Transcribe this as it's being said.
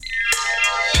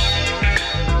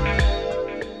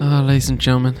Ladies and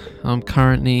gentlemen, I'm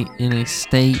currently in a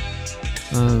state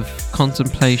of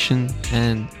contemplation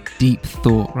and deep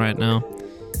thought right now.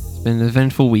 It's been an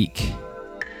eventful week.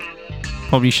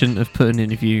 Probably shouldn't have put an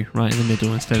interview right in the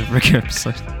middle instead of a regular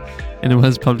episode. In the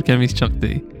words of Public Enemy's Chuck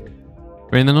D.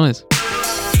 Bring the noise.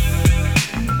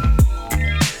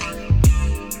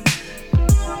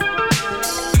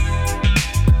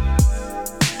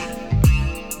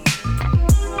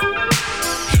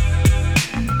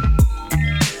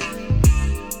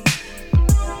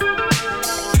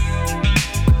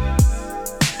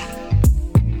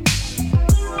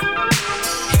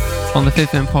 On the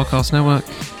 5th M Podcast Network,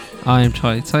 I am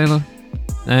Charlie Taylor,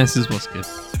 and this is What's Good.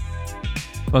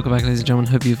 Welcome back, ladies and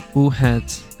gentlemen. Hope you've all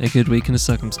had a good week in the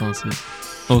circumstances,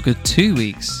 or a good 2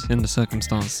 weeks in the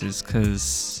circumstances,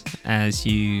 because as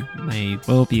you may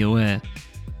well be aware,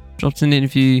 dropped an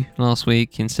interview last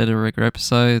week instead of regular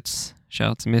episodes.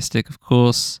 Shout out to Mystic, of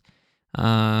course.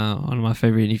 One of my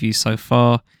favourite interviews so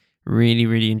far.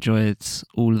 Really enjoyed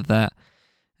all of that,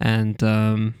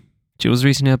 and it was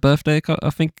recently her birthday, I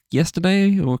think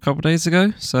yesterday or a couple of days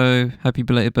ago. So happy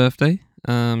belated birthday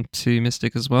to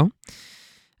Mystic as well.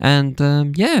 And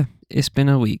yeah, it's been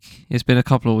a week. It's been a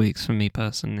couple of weeks for me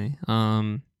personally.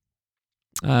 The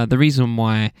reason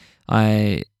why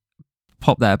I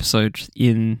pop that episode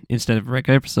in instead of a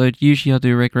regular episode, usually I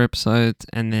do a regular episode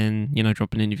and then,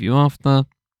 drop an interview after.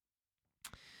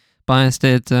 But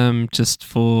instead, just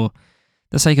for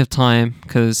the sake of time,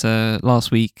 because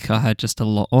last week I had just a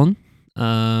lot on.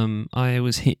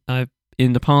 I've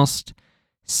in the past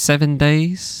 7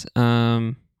 days,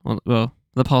 the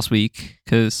past week,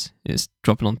 because this is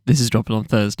dropping on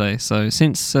Thursday. So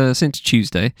since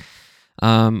Tuesday,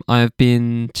 I've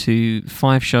been to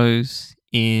 5 shows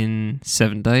in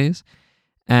 7 days,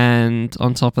 and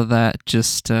on top of that,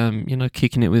 just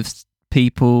kicking it with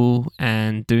people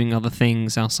and doing other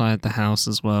things outside the house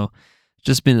as well.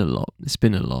 Just been a lot. It's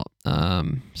been a lot.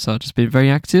 So I've just been very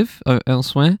active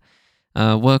elsewhere.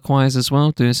 Work-wise as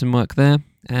well, doing some work there,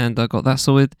 and I got that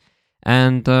sorted.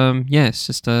 And it's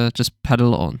just had a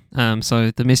lot on.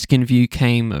 So the Mystic interview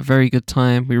came at a very good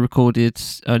time. We recorded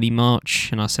early March,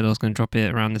 and I said I was going to drop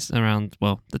it around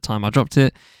the time I dropped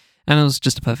it, and it was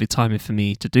just a perfect timing for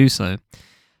me to do so.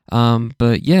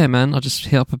 But yeah, man, I just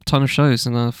hit up a ton of shows,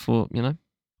 and I thought,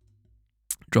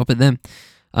 drop it then.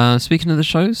 Speaking of the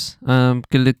shows, gonna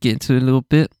get into it a little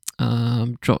bit.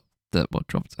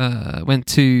 Went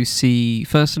to see,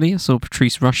 firstly, I saw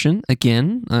Patrice Rushen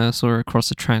again. Saw her across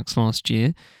the tracks last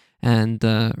year, and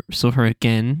saw her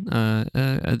again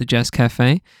at the Jazz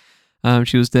Cafe.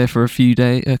 She was there for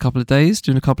a couple of days,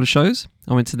 doing a couple of shows.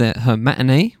 I went to her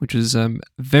matinee, which was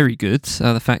very good.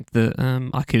 The fact that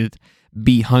I could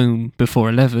be home before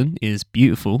 11 is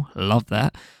beautiful. Love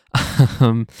that.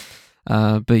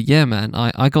 But yeah, man,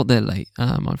 I got there late,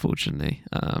 unfortunately,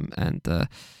 and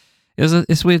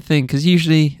it's a weird thing, because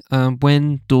usually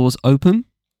when doors open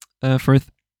for a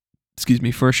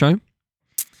show,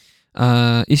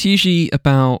 it's usually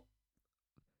about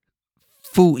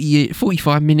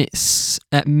 45 minutes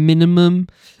at minimum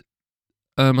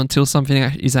until something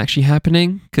is actually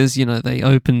happening, because they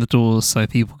open the doors so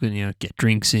people can get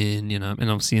drinks in, and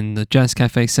obviously in the Jazz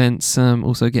Cafe sense,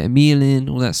 also get a meal in,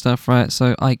 all that stuff, right?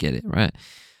 So I get it, right?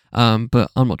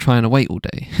 But I'm not trying to wait all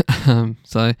day.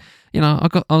 So I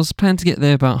was planning to get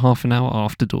there about half an hour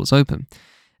after doors open.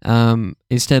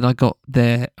 Instead, I got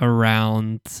there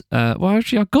around. I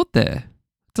got there.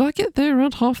 Did I get there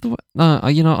around half the way? No,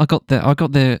 I got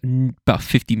there about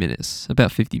 50 minutes.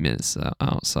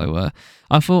 Out. So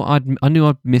I thought I knew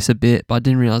I'd miss a bit, but I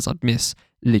didn't realize I'd miss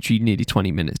literally nearly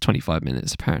 20 minutes, 25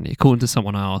 minutes apparently, according to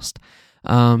someone I asked.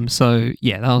 So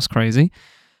yeah, that was crazy.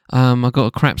 I got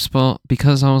a crap spot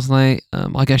because I was late.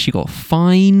 I actually got a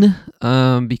fine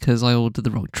because I ordered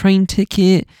the wrong train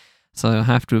ticket. So I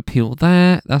have to appeal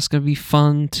that. That's going to be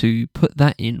fun to put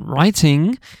that in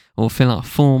writing or fill out a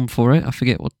form for it. I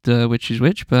forget which is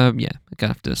which, but yeah, I'm going to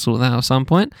have to sort that out at some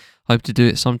point. Hope to do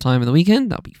it sometime in the weekend.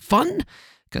 That'll be fun.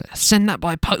 Gonna send that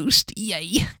by post.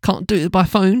 Yay. Can't do it by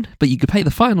phone, but you could pay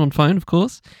the fine on phone, of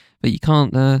course. But you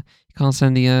can't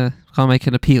can't make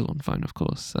an appeal on phone, of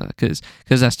course, because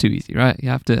that's too easy, right? You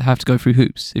have to go through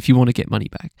hoops if you want to get money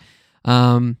back.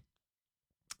 But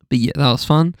yeah, that was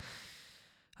fun.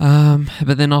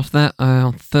 But then after that,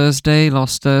 on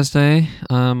last Thursday,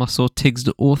 I saw Tiggs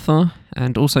the Author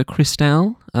and also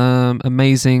Cristal,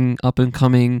 amazing up and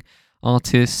coming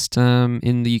artist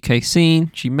in the UK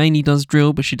scene. She mainly does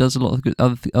drill, but she does a lot of good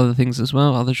other things as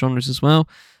well, other genres as well.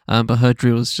 But her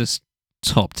drill is just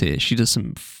top tier. She does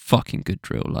some fucking good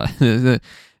drill. Like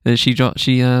she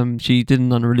did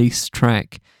an unreleased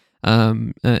track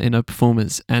in her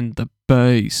performance, and the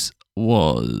bass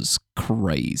was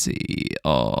crazy.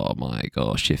 Oh my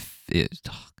gosh!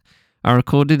 I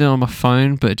recorded it on my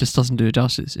phone, but it just doesn't do it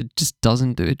justice. It just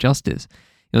doesn't do it justice.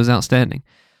 It was outstanding.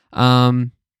 I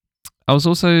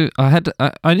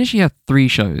initially had 3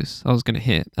 shows I was going to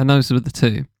hit, and those were the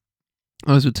 2.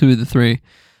 Those were 2 of the 3.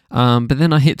 But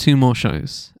then I hit 2 more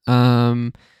shows.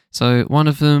 So one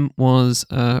of them was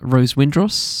Rose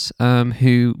Windross,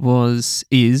 who was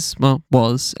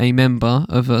a member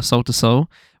of Soul to Soul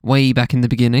way back in the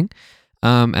beginning,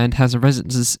 and has a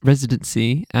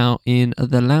residency out in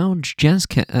the Lounge Jazz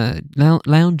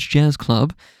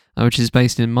Club, which is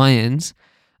based in Mayens.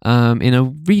 In a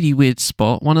really weird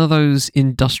spot, one of those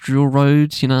industrial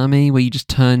roads, you know what I mean, where you just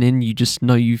turn in, you just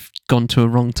know you've gone to a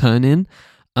wrong turn in.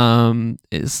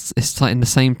 It's like in the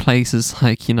same place as,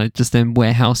 like, you know, just them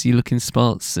warehousey looking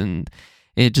spots, and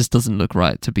it just doesn't look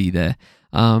right to be there.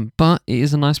 But it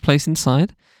is a nice place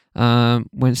inside.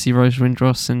 Went to see Rose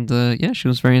Windross, and she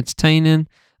was very entertaining.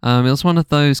 It was one of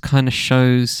those kind of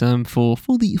shows for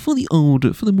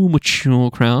the more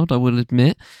mature crowd, I will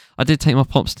admit. I did take my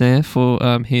pops there for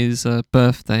his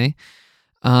birthday,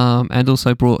 and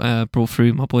also brought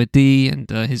through my boy D and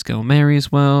his girl Mary as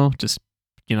well, just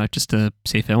to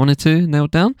see if they wanted to nail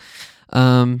it down.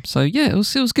 So yeah, it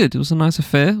was good. It was a nice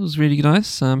affair. It was really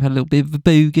nice. Had a little bit of a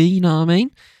boogie, you know what I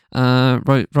mean?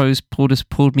 Rose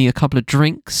poured me a couple of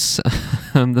drinks.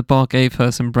 The bar gave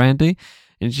her some brandy,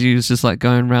 and she was just like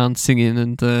going around singing,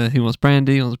 and who wants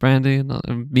brandy? Who wants brandy?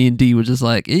 And me and Dee were just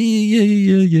like,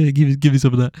 yeah, give me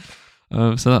some of that.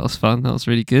 So that was fun. That was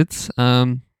really good.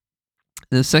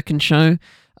 The second show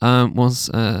was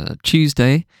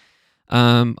Tuesday.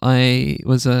 I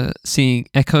was seeing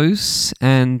Echoes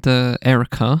and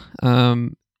Erica.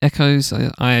 Echoes,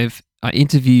 I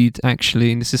interviewed,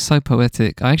 actually, and this is so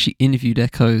poetic. I actually interviewed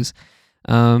Echoes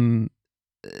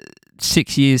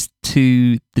 6 years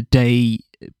to the day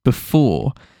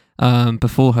before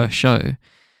her show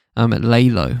at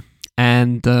Lalo,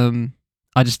 and I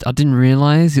didn't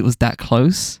realize it was that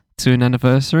close to an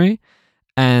anniversary,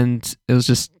 and it was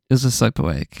just so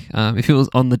poetic. If it was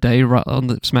on the day, right on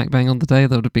the smack bang on the day,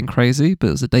 that would have been crazy, but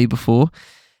it was the day before,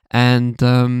 and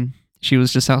she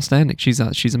was just outstanding. She's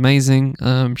amazing.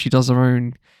 She does her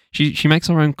own. She makes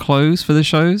her own clothes for the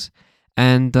shows,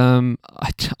 and I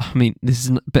mean, this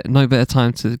is no better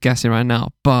time to gas it right now.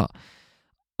 But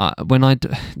when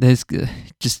there's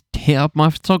just hit up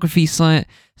my photography site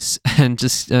and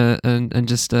just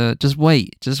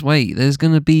wait. There's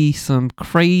gonna be some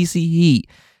crazy heat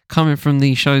coming from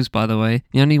these shows. By the way,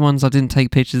 the only ones I didn't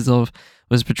take pictures of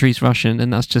was Patrice Rushen,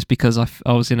 and that's just because I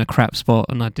was in a crap spot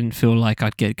and I didn't feel like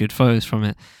I'd get good photos from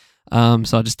it.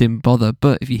 So I just didn't bother.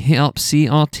 But if you hit up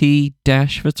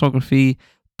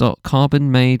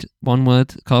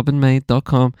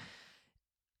crt-photography.carbonmade.com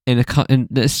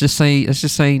let's just say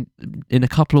in a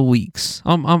couple of weeks,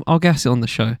 I'll guess it on the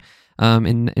show,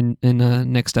 in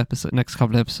next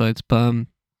couple of episodes. But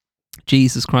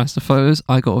Jesus Christ, the photos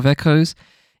I got of Echoes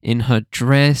in her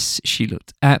dress, she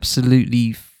looked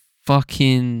absolutely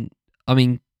fucking, I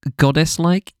mean,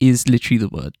 goddess-like is literally the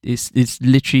word. It's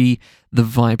literally the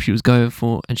vibe she was going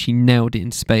for, and she nailed it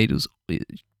in spades.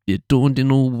 It adorned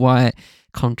in all white,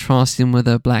 contrasting with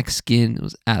her black skin. It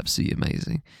was absolutely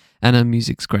amazing. And her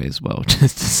music's great as well,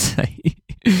 just to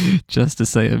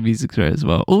say her music's great as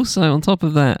well. Also, on top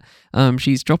of that,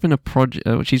 she's dropping a project.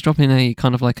 She's dropping a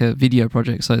kind of like a video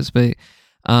project, so to speak,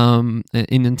 in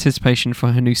anticipation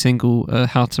for her new single,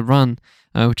 "How to Run,"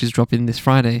 which is dropping this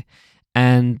Friday.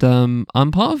 And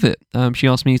I'm part of it. She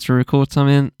asked me to record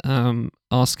something,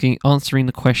 answering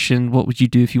the question, "What would you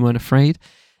do if you weren't afraid?"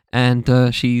 And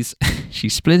she's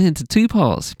split into 2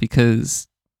 parts because,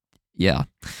 yeah.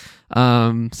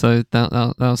 So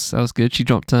that was good. She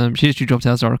actually dropped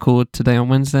As I Record today on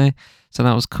Wednesday, so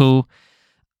that was cool.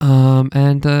 So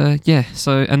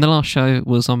the last show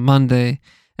was on Monday,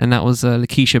 and that was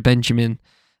Lakeisha Benjamin,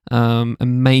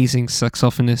 amazing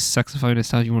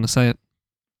saxophonist, how do you want to say it,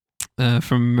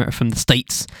 from the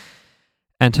States,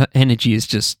 and her energy is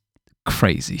just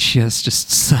crazy. She has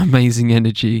just amazing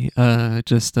energy,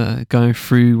 going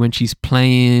through when she's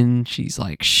playing. She's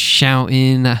like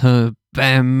shouting at her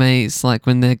bandmates, like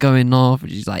when they're going off, and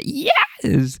she's like,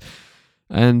 yes,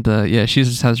 and she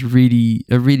just has a really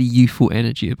youthful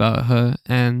energy about her,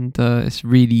 and it's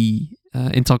really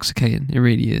intoxicating. It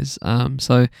really is.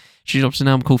 So she drops an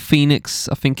album called Phoenix,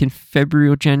 I think in February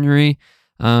or January.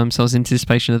 So I was in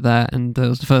anticipation of that, and it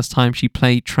was the first time she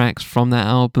played tracks from that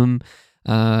album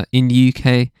in the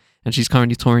UK, and she's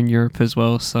currently touring Europe as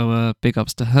well, so big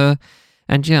ups to her.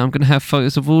 And yeah, I'm going to have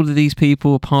photos of all of these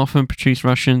people apart from Patrice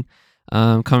Rushen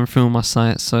coming through on my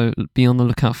site, so be on the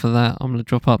lookout for that. I'm going to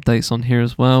drop updates on here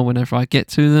as well whenever I get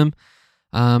to them.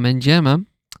 And yeah, man,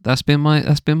 that's been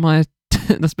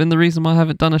that's been the reason why I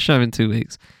haven't done a show in 2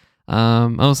 weeks.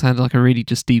 I also had like a really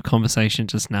just deep conversation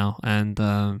just now, and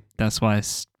that's why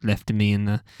it's left me in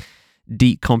the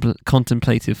deep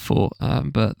contemplative thought.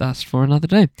 But that's for another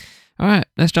day. All right,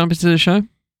 let's jump into the show.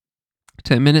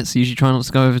 10 minutes. Usually try not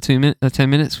to go over 10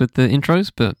 minutes with the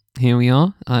intros, but here we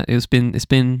are. It's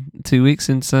been 2 weeks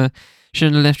since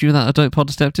shouldn't have left you without a dope pod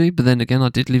to step to, but then again, I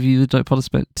did leave you the dope pod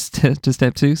to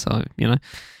step to, so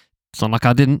it's not like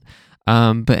I didn't.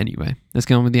 But anyway, let's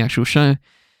get on with the actual show.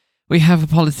 We have a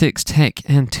politics, tech,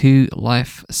 and 2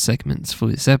 life segments for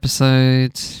this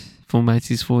episode.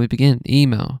 Formalities before we begin: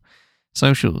 email,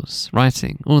 socials,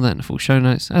 writing, all that in the full show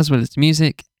notes, as well as the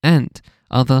music and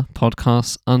other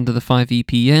podcasts under the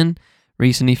 5EPN.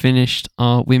 Recently finished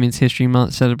our Women's History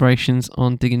Month celebrations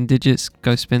on Digging Digits.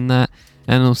 Go spin that.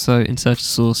 And also In Search of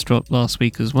Source dropped last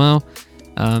week as well.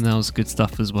 That was good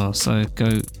stuff as well. So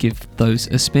go give those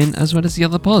a spin, as well as the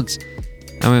other pods.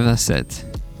 And with that said,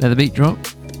 let the beat drop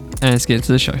and let's get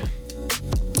into the show.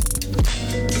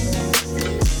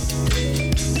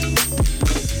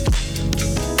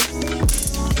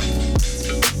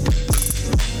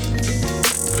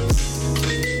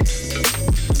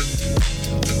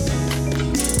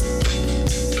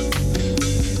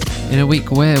 In a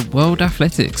week where World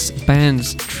Athletics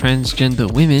bans transgender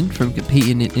women from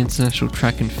competing in international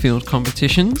track and field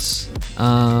competitions,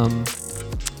 that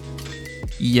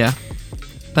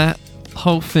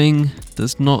whole thing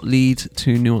does not lead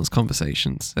to nuanced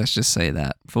conversations. Let's just say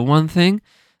that. For one thing,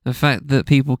 the fact that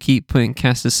people keep putting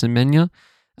Caster Semenya,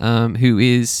 who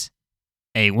is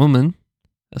a woman,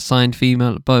 assigned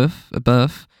female at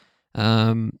birth,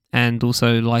 and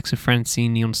also likes of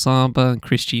Francine Nyonsaba and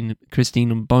Christine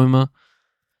Mboma,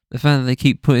 the fact that they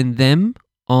keep putting them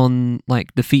on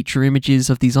like the feature images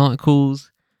of these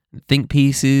articles, and think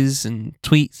pieces and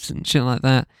tweets and shit like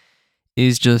that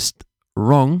is just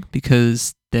wrong,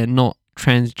 because they're not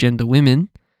transgender women.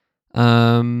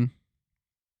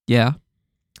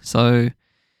 So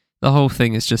the whole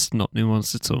thing is just not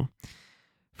nuanced at all.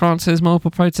 France says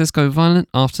multiple protests go violent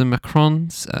after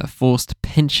Macron's forced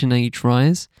pension age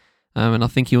rise. And I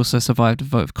think he also survived a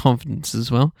vote of confidence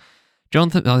as well.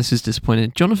 This is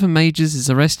disappointing. Jonathan Majors is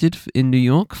arrested in New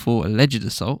York for alleged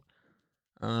assault.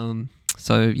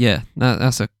 So yeah,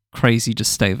 that's a crazy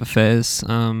just state of affairs.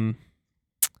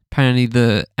 Apparently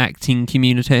the acting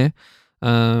community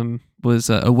was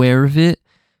aware of it,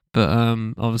 but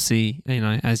obviously,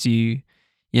 as you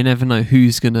never know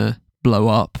who's gonna blow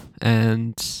up,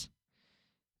 and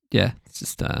yeah, it's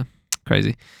just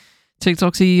crazy.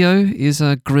 TikTok CEO is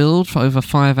grilled for over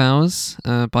 5 hours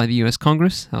by the US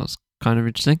Congress. That was kind of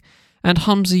interesting. And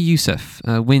Humza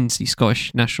Yousaf wins the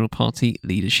Scottish National Party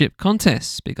leadership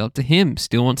contest. Big up to him.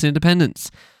 Still wants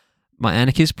independence. My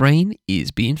anarchist brain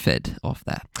is being fed off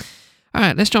that. All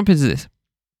right, let's jump into this.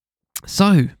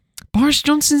 So, Boris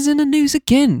Johnson's in the news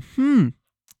again.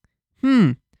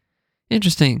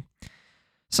 Interesting.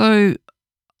 So,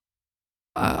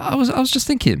 I was just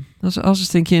thinking. As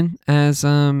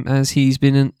he's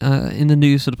been in the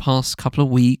news for the past couple of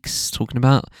weeks, talking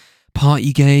about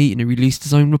Partygate, and he released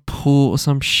his own report or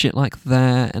some shit like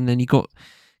that, and then he got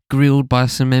grilled by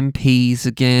some MPs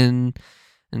again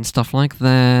and stuff like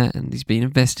that, and he's been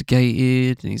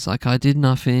investigated, and he's like, I did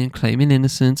nothing, claiming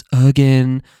innocence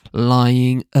again,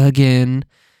 lying again.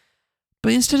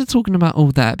 But instead of talking about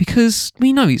all that, because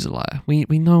we know he's a liar, we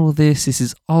know all this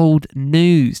is old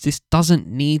news, this doesn't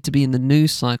need to be in the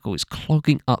news cycle, it's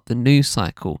clogging up the news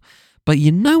cycle. But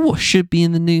you know what should be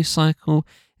in the news cycle?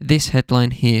 This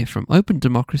headline here from Open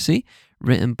Democracy,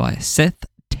 written by Seth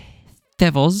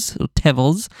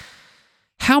Tevoz,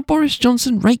 how Boris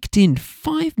Johnson raked in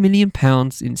 £5 million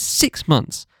in 6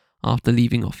 months after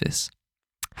leaving office.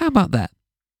 How about that?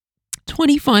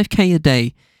 25k a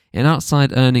day in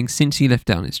outside earnings since he left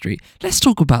Downing Street. Let's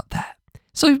talk about that.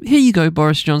 So here you go,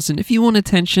 Boris Johnson. If you want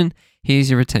attention,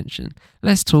 here's your attention.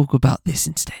 Let's talk about this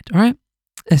instead, all right?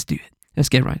 Let's do it. Let's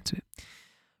get right into it.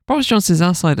 Boris Johnson's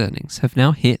outside earnings have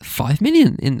now hit $5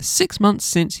 million in the 6 months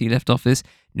since he left office,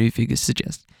 new figures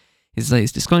suggest. His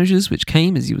latest disclosures, which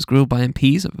came as he was grilled by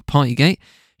MPs over Partygate,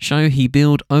 show he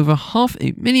billed over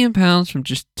 £500,000 from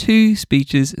just 2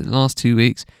 speeches in the last 2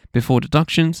 weeks before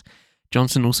deductions.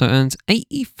 Johnson also earns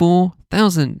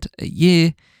 $84,000 a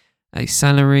year, a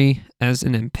salary as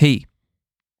an MP.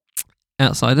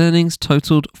 Outside earnings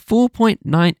totaled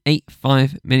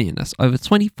 £4.985 million. That's over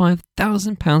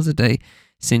 £25,000 a day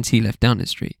since he left Downing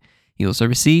Street. He also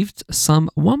received some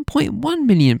 £1.1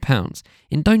 million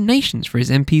in donations for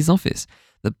his MP's office.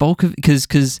 The bulk of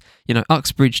because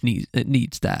Uxbridge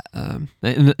needs that. And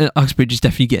Uxbridge is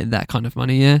definitely getting that kind of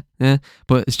money. Yeah.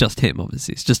 But it's just him,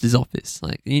 obviously. It's just his office.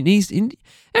 Like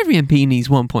every MP needs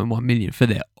 1.1 million for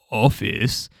their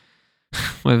office,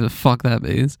 whatever the fuck that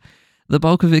means. The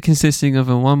bulk of it consisting of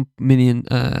a £1 million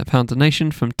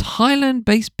donation from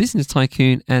Thailand-based business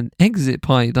tycoon and exit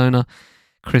party donor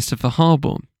Christopher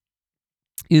Harborn.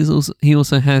 He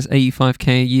also has 85k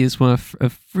a year's worth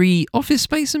of free office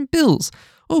space and bills,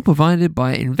 all provided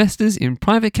by investors in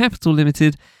Private Capital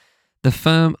Limited, the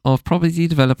firm of property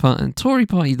developer and Tory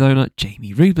party donor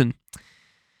Jamie Rubin.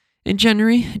 In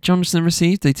January, Johnson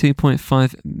received a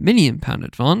 £2.5 million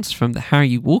advance from the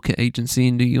Harry Walker Agency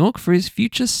in New York for his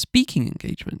future speaking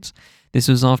engagements. This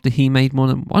was after he made more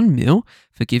than $1 million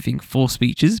for giving 4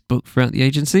 speeches booked through the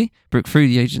agency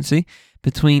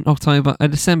between October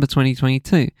and December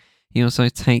 2022. He also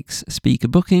takes speaker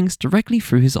bookings directly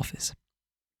through his office.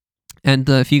 And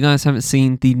if you guys haven't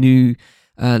seen the new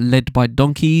Led by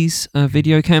Donkeys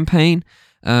video campaign,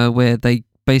 where they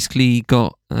basically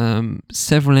got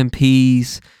several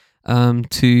MPs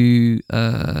to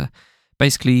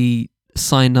basically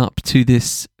sign up to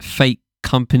this fake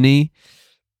company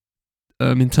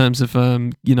in terms of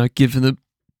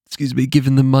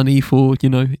giving them money for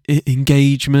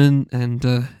engagement and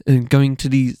going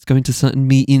to certain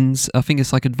meetings. I think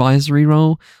it's like advisory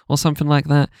role or something like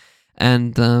that.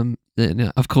 And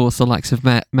of course the likes of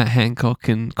Matt Hancock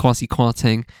and Kwasi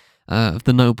Kwarteng, of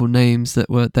the noble names that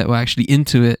were actually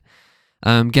into it.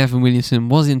 Gavin Williamson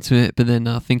was into it, but then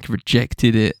I think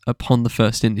rejected it upon the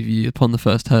first interview, upon the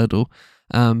first hurdle.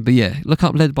 But yeah, look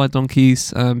up Led by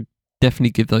Donkeys.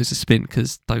 Definitely give those a spin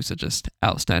because those are just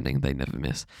outstanding. They never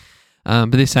miss.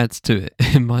 But this adds to it,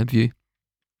 in my view.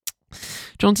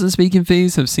 Johnson's speaking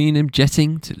fees have seen him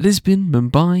jetting to Lisbon,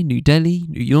 Mumbai, New Delhi,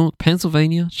 New York,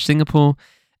 Pennsylvania, Singapore,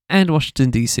 and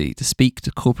Washington, D.C. to speak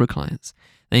to corporate clients.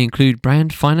 They include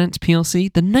Brand Finance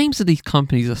PLC. The names of these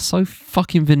companies are so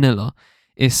fucking vanilla.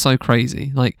 It's so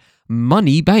crazy. Like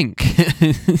Money Bank.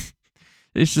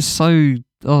 It's just so...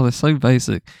 Oh, they're so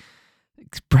basic.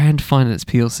 Brand Finance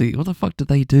PLC. What the fuck do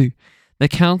they do? The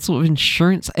Council of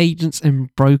Insurance Agents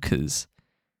and Brokers.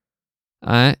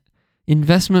 Alright.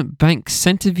 Investment bank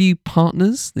Centerview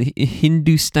Partners. The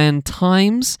Hindustan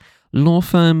Times. Law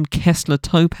firm Kessler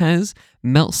Topaz.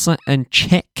 Meltzer and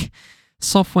Check.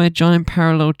 Software giant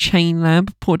Parallel Chain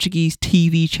Lab, Portuguese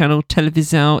TV channel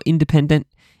Televisão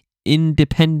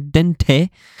Independente,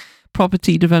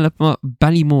 property developer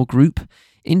Ballymore Group,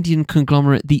 Indian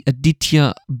conglomerate the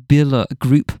Aditya Birla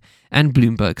Group, and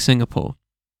Bloomberg Singapore.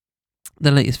 The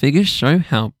latest figures show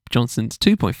how Johnson's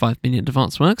 $2.5 million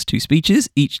advance works, 2 speeches,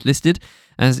 each listed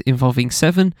as involving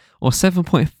 7 or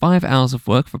 7.5 hours of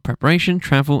work for preparation,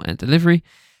 travel, and delivery,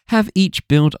 have each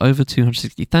billed over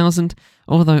 $260,000,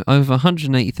 although over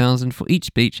 $180,000 for each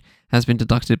speech has been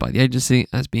deducted by the agency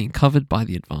as being covered by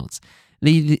the advance,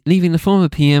 leaving the former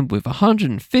PM with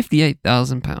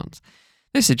 £158,000.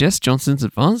 This suggests Johnson's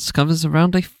advance covers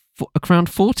around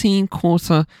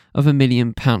 14.25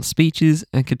 million pound speeches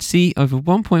and could see over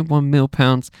 £1.1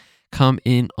 million come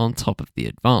in on top of the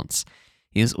advance.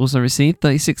 He has also received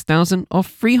 $36,000 of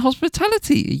free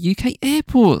hospitality at UK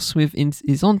airports, with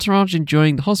his entourage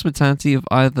enjoying the hospitality of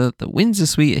either the Windsor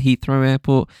Suite at Heathrow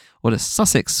Airport or the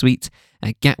Sussex Suite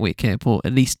at Gatwick Airport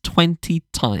at least 20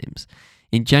 times.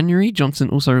 In January, Johnson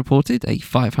also reported a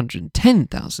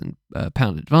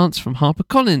 £510,000 advance from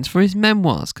HarperCollins for his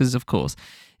memoirs, because of course,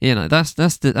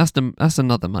 that's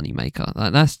another money maker.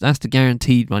 That's the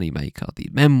guaranteed money maker, the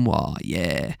memoir,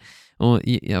 yeah. Or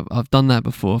yeah, I've done that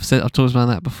before. I've talked about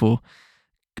that before.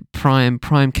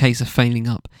 Prime case of failing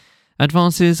up.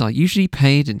 Advances are usually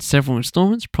paid in several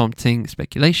installments, prompting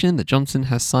speculation that Johnson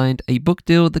has signed a book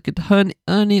deal that could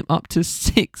earn him up to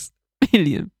 £6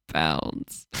 million. Oh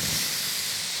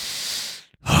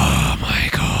my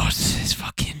god, this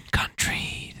fucking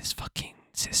country, this fucking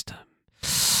system.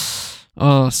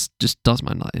 Oh, it just does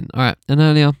my nut in. Alright, an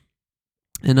earlier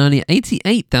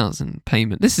 $88,000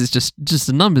 payment. This is just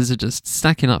the numbers are just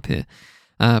stacking up here.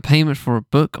 Payment for a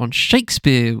book on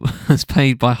Shakespeare was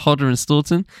paid by Hodder and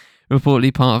Stoughton,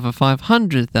 reportedly part of a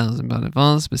 £500,000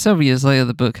 advance, but several years later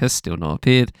the book has still not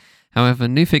appeared. However,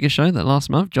 new figures show that last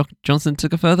month Johnson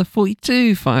took a further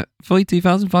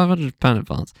 £42,500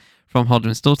 advance from Hodder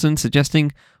and Stoughton,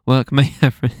 suggesting work may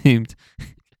have resumed.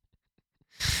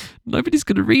 Nobody's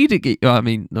going to read it. I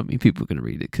mean, not many people are going to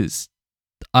read it because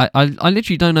I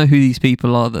literally don't know who these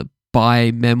people are that buy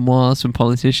memoirs from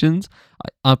politicians.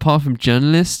 Apart from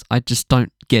journalists, I just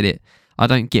don't get it. I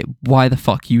don't get why the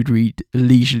fuck you'd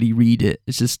leisurely read it.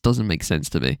 It just doesn't make sense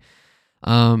to me.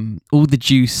 All the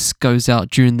juice goes out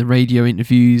during the radio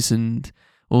interviews and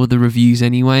all the reviews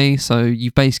anyway. So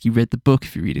you've basically read the book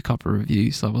if you read a couple of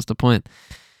reviews. So what's the point?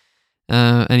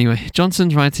 Anyway,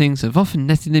 Johnson's writings have often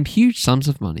netted him huge sums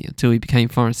of money. Until he became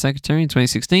Foreign Secretary in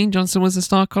 2016, Johnson was a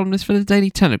star columnist for the Daily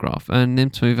Telegraph, earning him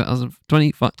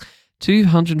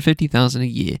 $250,000 a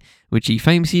year, which he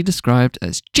famously described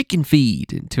as chicken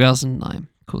feed in 2009.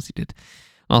 Of course he did.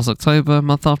 Last October, a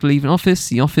month after leaving office,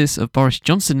 the office of Boris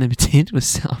Johnson Limited was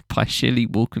set up by Shirley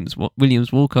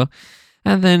Williams Walker,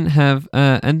 and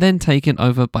then taken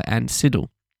over by Anne Siddle.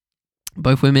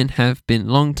 Both women have been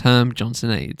long-term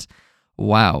Johnson aides.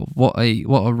 Wow, what a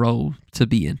role to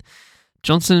be in.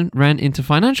 Johnson ran into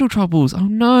financial troubles. Oh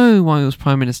no, while he was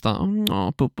Prime Minister. Oh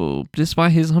no, boo-boo.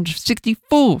 Despite his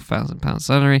 £164,000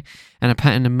 salary, and a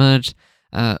pattern emerged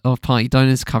of party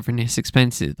donors covering his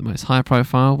expenses. The most high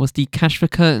profile was the Cash for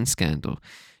Curtains scandal.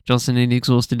 Johnson nearly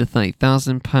exhausted a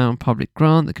 £30,000 public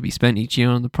grant that could be spent each year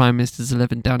on the Prime Minister's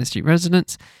 11 Downing Street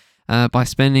residence by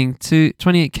spending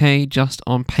 $28,000 just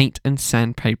on paint and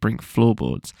sandpapering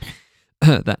floorboards.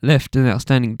 That left an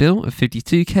outstanding bill of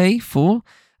 $52,000 for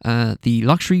the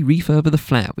luxury refurb of the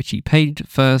flat, which he paid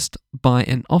first by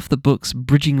an off-the-books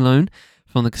bridging loan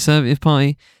from the Conservative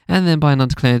Party, and then by an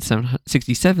undeclared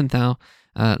 $67,000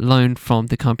 loan from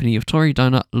the company of Tory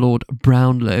donor Lord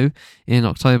Brownlow in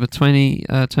October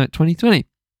 2020.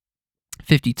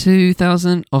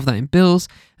 $52,000 of that in bills,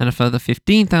 and a further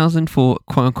 $15,000 for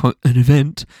quote-unquote an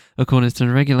event, according to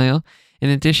the regulator. In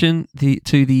addition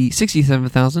to the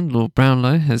 $67,000, Lord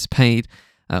Brownlow has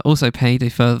also paid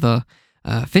a further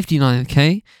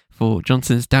 $59,000 for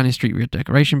Johnson's Downing Street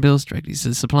redecoration bills directly to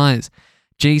the suppliers.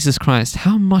 Jesus Christ,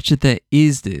 how much of that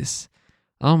is this?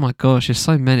 Oh my gosh, there's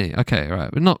so many. Okay,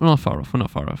 right, we're not far off.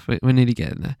 We're nearly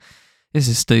getting there. This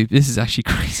is stupid. This is actually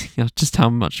crazy. Just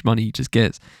how much money he just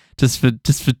gets, just for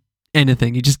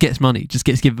anything. He just gets money, just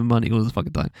gets given money all the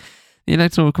fucking time. The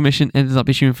Electoral Commission ended up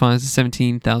issuing fines of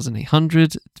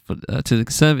 $17,800 to the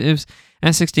Conservatives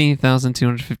and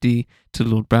 $16,250 to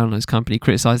Lord Brownlow's company,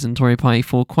 criticising the Tory party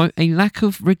for, quote, a lack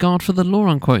of regard for the law,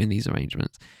 unquote, in these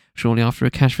arrangements. Shortly after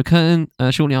Cash for Curtains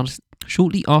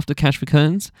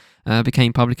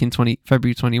became public in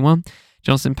February 21,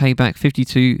 Johnson paid back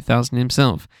 $52,000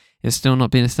 himself. It's still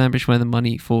not been established where the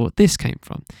money for this came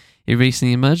from. He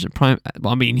recently emerged he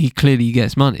clearly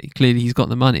gets money. Clearly he's got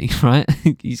the money, right?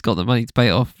 He's got the money to pay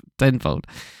it off tenfold.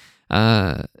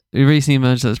 He recently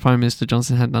emerged as Prime Minister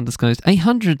Johnson had an undisclosed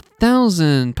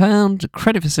 £800,000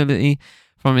 credit facility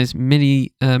from his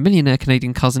millionaire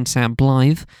Canadian cousin Sam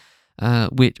Blythe,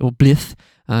 which was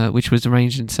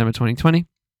arranged in December 2020.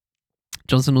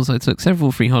 Johnson also took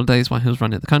several free holidays while he was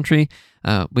running the country,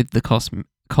 with the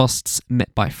costs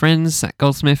met by friends. Zach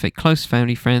Goldsmith, a close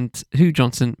family friend who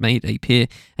Johnson made a peer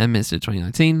and minister in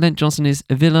 2019, lent Johnson his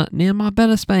villa near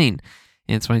Marbella, Spain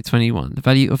in 2021. The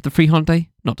value of the free holiday,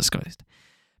 not disclosed.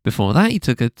 Before that, he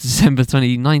took a December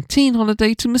 2019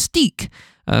 holiday to Mystique,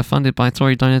 funded by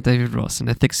Tory donor David Ross. An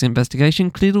ethics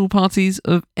investigation cleared all parties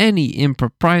of any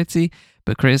impropriety,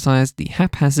 but criticised the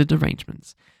haphazard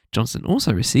arrangements. Johnson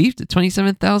also received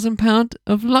 £27,000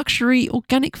 of luxury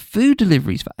organic food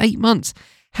deliveries for 8 months,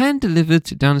 hand-delivered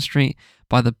to Downing Street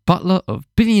by the butler of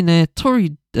billionaire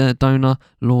Tory donor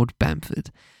Lord Bamford.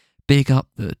 Big up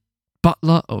the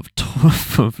butler of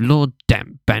Lord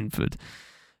Bamford,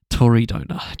 Tory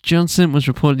donor. Johnson was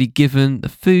reportedly given the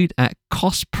food at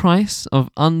cost price of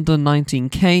under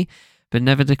 $19,000, but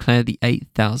never declared the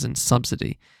 $8,000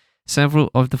 subsidy. Several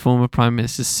of the former Prime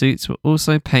Minister's suits were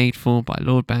also paid for by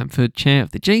Lord Bamford, chair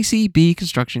of the JCB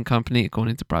Construction Company,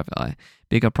 according to Private Eye.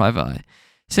 Big up Private Eye.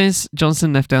 Since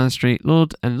Johnson left Downing Street,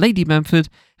 Lord and Lady Bamford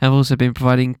have also been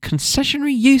providing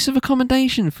concessionary use of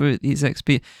accommodation for these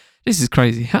ex-peers. This is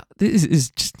crazy. This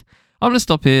is just... I'm going to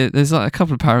stop here. There's like a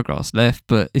couple of paragraphs left,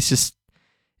 but it's just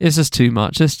too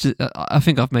much. I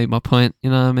think I've made my point. You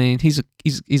know what I mean? He's a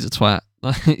twat.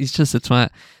 He's just a twat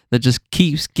that just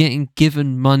keeps getting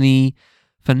given money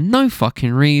for no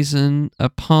fucking reason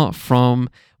apart from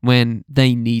when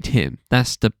they need him.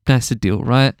 That's the deal,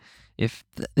 right? If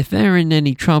they're in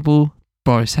any trouble,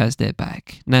 Boris has their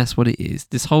back. And that's what it is.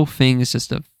 This whole thing is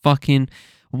just a fucking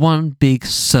one big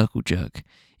circle jerk.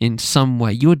 In some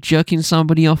way, you're jerking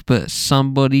somebody off, but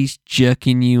somebody's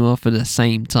jerking you off at the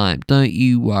same time. Don't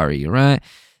you worry, right?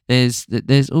 There's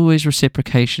always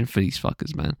reciprocation for these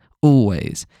fuckers, man.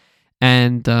 Always.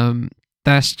 And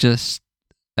that's just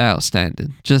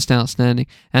outstanding. Just outstanding.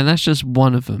 And that's just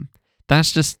one of them.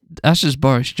 That's just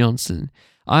Boris Johnson.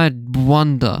 I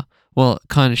wonder what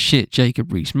kind of shit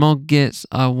Jacob Rees-Mogg gets.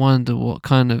 I wonder what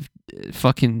kind of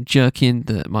fucking jerking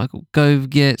that Michael Gove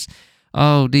gets.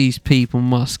 oh, these people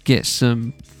must get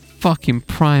some fucking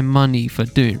prime money for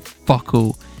doing fuck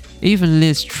all. Even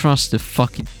Liz Truss, the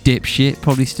fucking dipshit,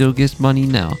 probably still gets money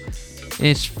now.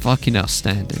 It's fucking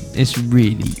outstanding. It's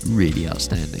really, really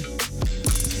outstanding.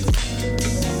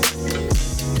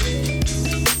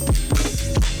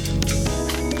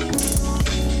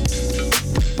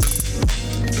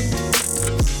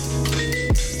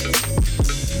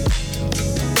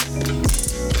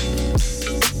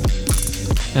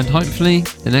 And hopefully,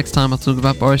 the next time I talk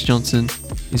about Boris Johnson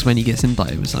is when he gets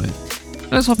indicted with something.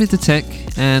 Let's hop into tech,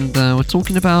 and we're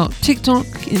talking about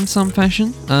TikTok in some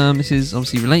fashion. This is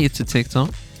obviously related to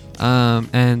TikTok,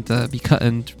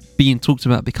 and being talked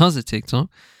about because of TikTok.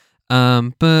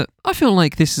 But I feel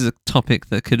like this is a topic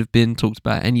that could have been talked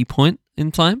about at any point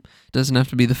in time. It doesn't have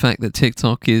to be the fact that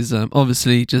TikTok is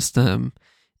obviously just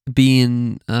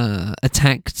being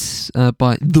attacked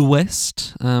by the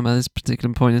West at this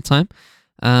particular point in time.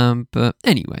 But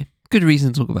anyway, good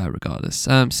reason to talk about it regardless.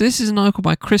 So this is an article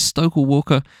by Chris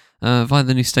Stokely-Walker via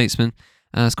the New Statesman.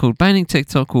 It's called "Banning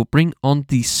TikTok Will Bring on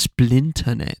the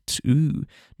Splinternet." Ooh,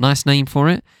 nice name for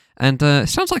it. And it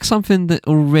sounds like something that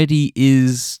already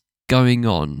is going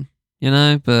on, you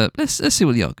know. But let's see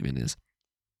what the argument is,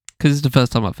 because it's the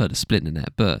first time I've heard of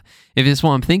Splinternet. But if it's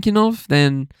what I'm thinking of,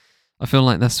 then I feel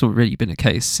like that's already been a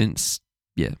case since.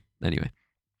 Yeah. Anyway.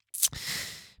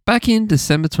 Back in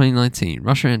December 2019,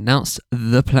 Russia announced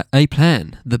a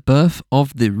plan, the birth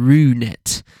of the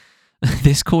RuNet.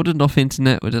 This cordoned-off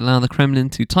internet would allow the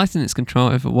Kremlin to tighten its control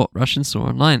over what Russians saw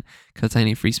online,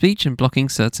 curtailing free speech and blocking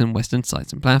certain Western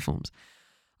sites and platforms.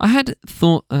 I had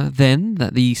thought then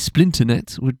that the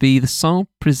Splinternet would be the sole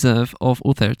preserve of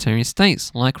authoritarian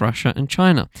states like Russia and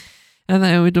China, and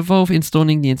that it would evolve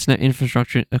installing the internet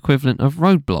infrastructure equivalent of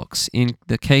roadblocks in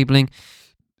the cabling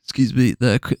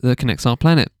that connects our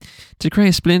planet. To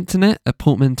create a Splinternet, a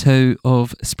portmanteau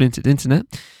of splintered internet,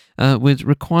 would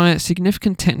require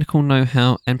significant technical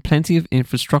know-how and plenty of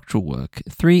infrastructural work.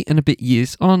 3 and a bit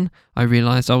years on, I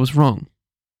realised I was wrong.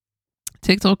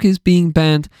 TikTok is being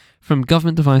banned from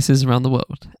government devices around the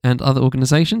world, and other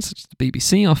organisations, such as the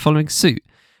BBC, are following suit.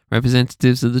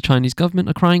 Representatives of the Chinese government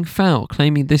are crying foul,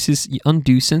 claiming this is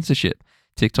undue censorship.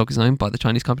 TikTok is owned by the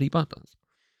Chinese company ByteDance.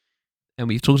 And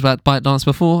we've talked about ByteDance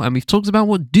before, and we've talked about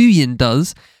what Douyin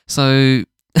does. So,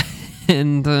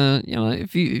 and you know,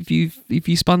 if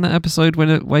you spun that episode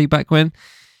way back when,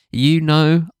 you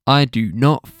know I do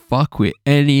not fuck with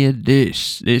any of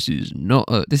this. This is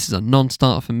a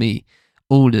non-starter for me.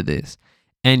 All of this,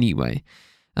 anyway.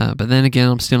 But then again,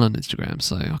 I'm still on Instagram,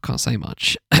 so I can't say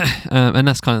much. And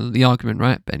that's kind of the argument,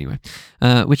 right? But anyway,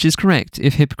 which is correct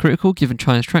if hypocritical given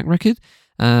China's track record.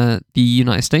 The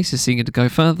United States is seeking to go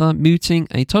further, mooting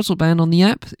a total ban on the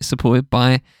app, supported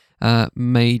by both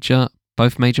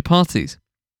major parties.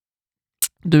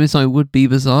 Doing so would be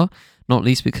bizarre, not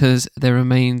least because there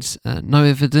remains no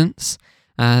evidence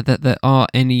that there are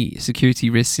any security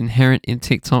risks inherent in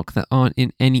TikTok that aren't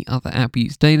in any other app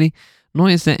used daily, nor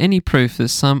is there any proof that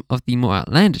some of the more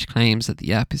outlandish claims that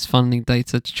the app is funneling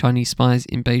data to Chinese spies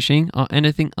in Beijing are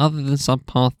anything other than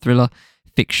subpar thriller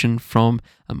fiction from,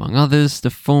 among others, the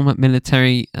former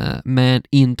military man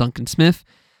Ian Duncan Smith,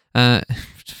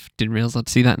 didn't realise I'd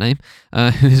see that name,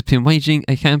 who has been waging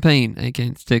a campaign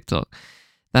against TikTok.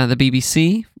 That the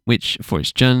BBC, which for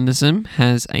its journalism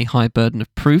has a high burden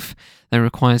of proof that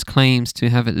requires claims to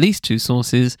have at least 2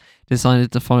 sources,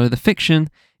 decided to follow the fiction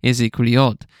is equally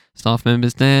odd. Staff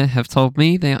members there have told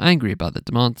me they are angry about the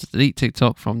demand to delete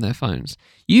TikTok from their phones.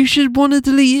 You should want to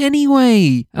delete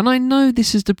anyway, and I know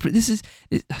this is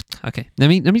okay. Let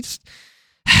me just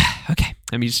okay.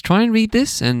 Let me just try and read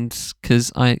this, and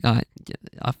because I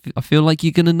feel like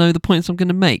you're gonna know the points I'm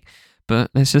gonna make,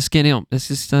 but let's just get it on. Let's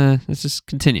just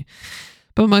continue.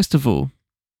 But most of all,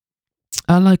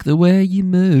 I like the way you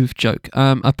move. Joke.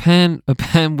 A pan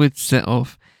would set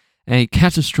off a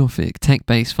catastrophic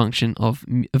tech-based version of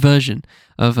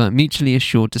mutually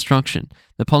assured destruction.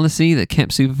 The policy that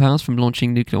kept superpowers from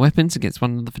launching nuclear weapons against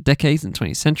one another for decades in the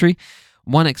 20th century.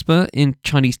 One expert in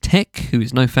Chinese tech, who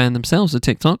is no fan themselves of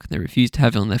TikTok, they refuse to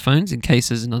have it on their phones in case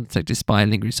there's an undetected spy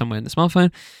lingering somewhere in the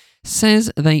smartphone,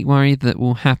 says they worry that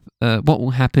what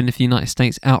will happen if the United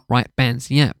States outright bans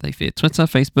the app. They fear Twitter,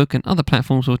 Facebook, and other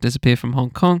platforms will disappear from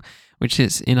Hong Kong, which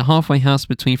sits in a halfway house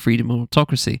between freedom and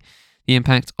autocracy. The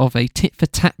impact of a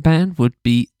tit-for-tat ban would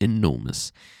be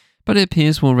enormous. But it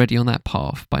appears we're already on that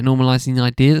path by normalising the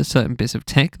idea that certain bits of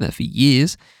tech that for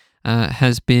years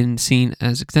has been seen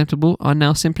as acceptable are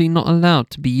now simply not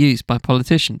allowed to be used by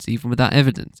politicians, even without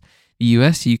evidence. The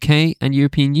US, UK, and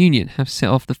European Union have set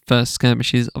off the first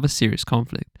skirmishes of a serious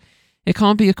conflict. It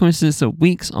can't be a coincidence that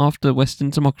weeks after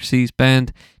Western democracies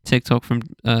banned TikTok from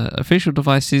official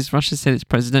devices, Russia said its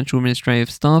presidential administrative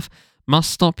staff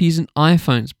must stop using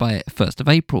iPhones by 1st of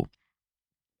April.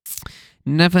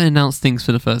 Never announce things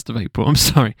for the 1st of April. I'm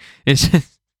sorry. It's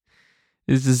just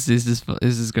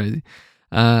crazy.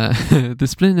 The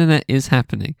Splinternet is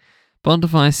happening on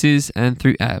devices and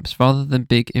through apps rather than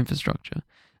big infrastructure,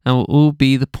 and will all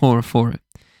be the poorer for it.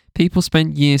 People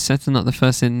spent years setting up the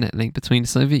first internet link between the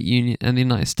Soviet Union and the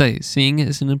United States, seeing it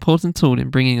as an important tool in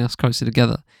bringing us closer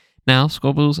together. Now,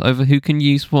 squabbles over who can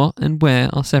use what and where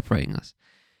are separating us.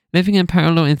 Living in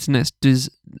parallel internets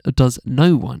does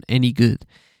no one any good.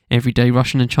 Everyday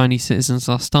Russian and Chinese citizens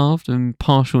are starved of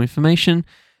impartial information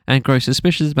and grow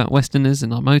suspicious about Westerners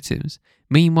and our motives.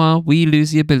 Meanwhile, we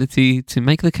lose the ability to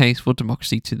make the case for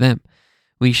democracy to them.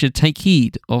 We should take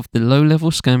heed of the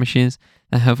low-level skirmishes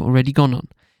that have already gone on,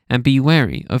 and be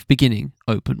wary of beginning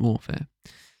open warfare.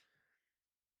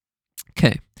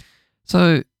 Okay,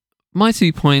 so my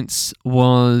 2 points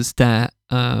was that,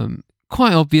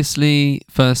 quite obviously,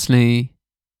 firstly,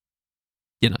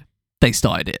 they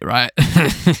started it, right?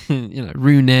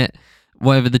 Runet,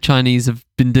 whatever the Chinese have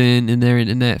been doing in their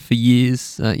internet for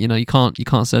years. You can't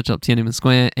search up Tiananmen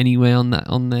Square anywhere on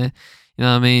there. You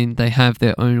know what I mean? They have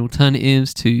their own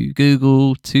alternatives to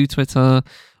Google, to Twitter,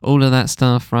 all of that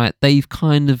stuff, right? They've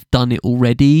kind of done it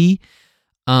already.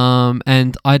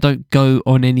 And I don't go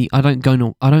on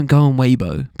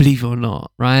Weibo, believe it or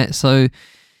not, right? So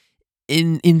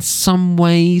in some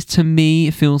ways, to me,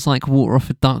 it feels like water off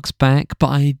a duck's back, but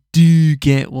I do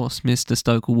get what Mr.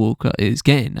 Stoker Walker is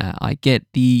getting at. I get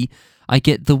the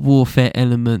warfare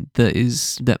element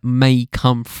that may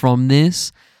come from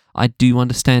this. I do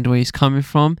understand where he's coming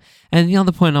from. And the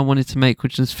other point I wanted to make,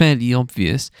 which is fairly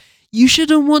obvious, you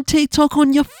shouldn't want TikTok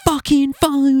on your fucking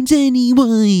phones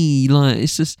anyway. Like,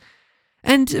 it's just...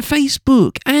 And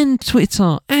Facebook, and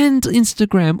Twitter, and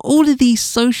Instagram, all of these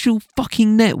social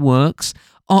fucking networks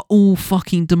are all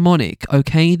fucking demonic,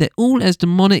 okay? They're all as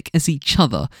demonic as each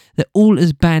other. They're all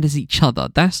as bad as each other.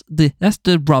 That's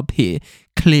the rub here.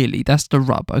 Clearly, that's the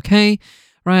rub, okay?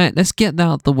 Right, let's get that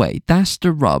out of the way. That's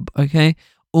the rub, okay?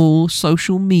 All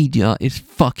social media is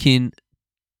fucking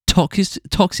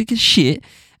toxic as shit,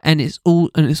 and it's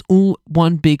all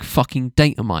one big fucking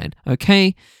data mine,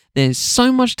 okay? There's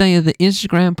so much data that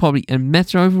Instagram probably and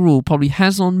Meta overall probably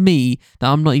has on me that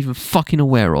I'm not even fucking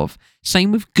aware of.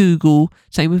 Same with Google,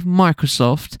 same with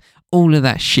Microsoft, all of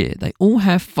that shit. They all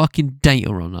have fucking data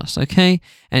on us, okay?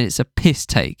 And it's a piss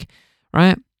take,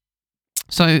 right?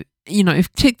 So,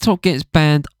 if TikTok gets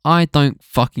banned, I don't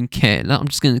fucking care. I'm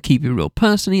just going to keep it real.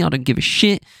 Personally, I don't give a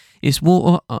shit. It's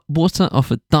water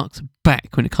off a duck's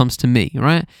back when it comes to me,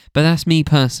 right? But that's me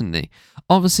personally.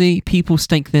 Obviously, people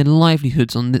stake their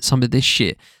livelihoods on some of this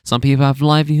shit. Some people have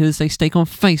livelihoods they stake on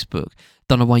Facebook.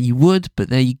 Don't know why you would, but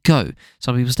there you go.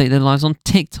 Some people stake their lives on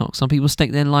TikTok. Some people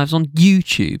stake their lives on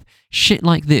YouTube. Shit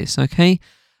like this, okay?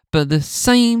 But the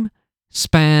same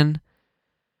span...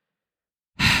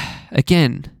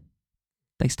 Again,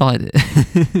 they started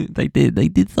it. They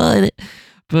did start it.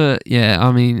 But yeah,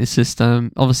 I mean, it's just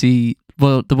obviously,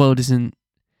 well, the world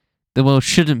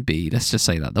shouldn't be. Let's just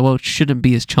say that the world shouldn't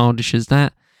be as childish as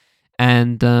that.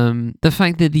 And the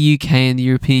fact that the UK and the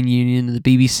European Union and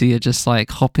the BBC are just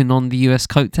like hopping on the US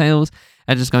coattails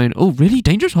and just going, "Oh, really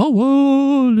dangerous? Oh,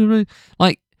 whoa!"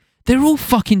 Like, they're all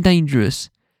fucking dangerous.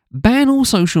 Ban all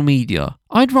social media.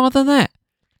 I'd rather that.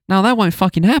 Now that won't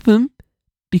fucking happen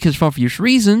because for obvious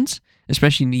reasons,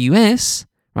 especially in the US.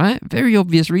 Right? Very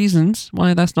obvious reasons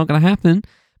why that's not going to happen,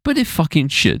 but it fucking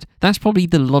should. That's probably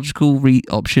the logical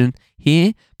option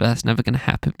here, but that's never going to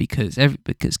happen because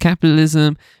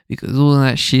capitalism, because all of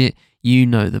that shit,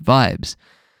 the vibes.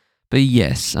 But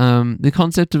yes, the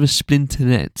concept of a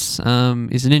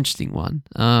Splinternet is an interesting one.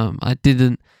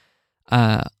 The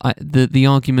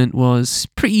argument was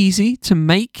pretty easy to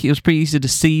make. It was pretty easy to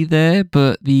see there,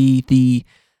 but the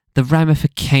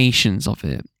ramifications of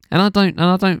it, and I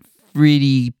don't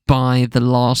really buy the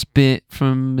last bit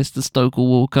from Mr. Stoker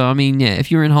Walker. I mean, yeah,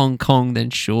 if you're in Hong Kong,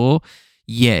 then sure,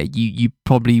 yeah, you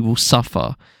probably will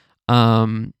suffer.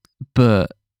 But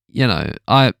I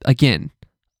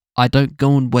don't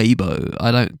go on Weibo.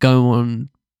 I don't go on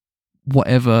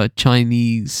whatever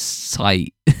Chinese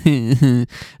site,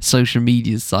 social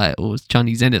media site, or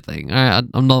Chinese anything. Right?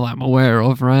 I'm not that I'm aware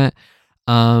of, right?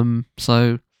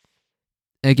 So.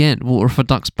 Again, water for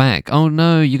duck's back. Oh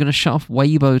no, you're going to shut off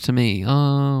Weibo to me.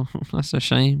 Oh, that's a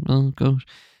shame. Oh gosh.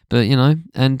 But,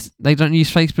 and they don't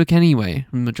use Facebook anyway,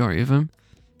 the majority of them.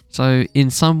 So, in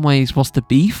some ways, what's the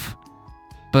beef?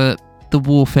 But the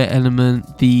warfare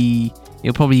element, the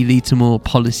it'll probably lead to more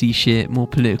policy shit, more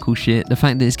political shit. The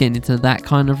fact that it's getting into that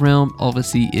kind of realm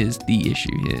obviously is the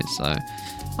issue here. So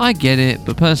I get it,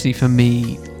 but personally for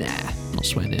me, not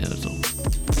sweating it at all.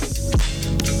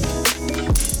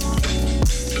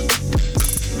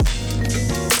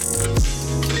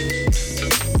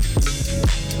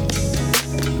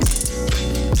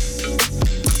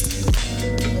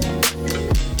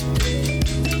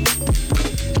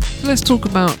 Let's talk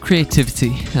about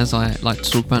creativity, as I like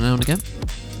to talk about now and again.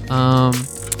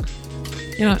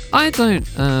 I don't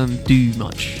do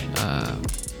much.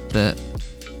 That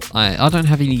I don't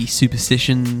have any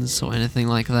superstitions or anything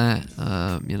like that.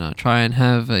 I try and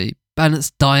have a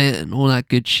balanced diet and all that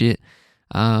good shit.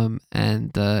 My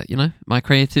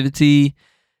creativity,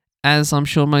 as I'm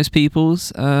sure most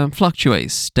people's,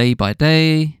 fluctuates day by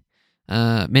day,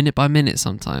 minute by minute.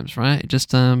 Sometimes, right? It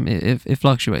just it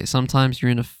fluctuates. Sometimes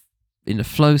you're in a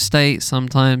flow state.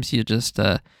 Sometimes you're just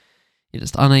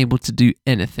unable to do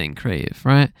anything creative,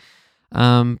 right?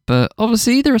 But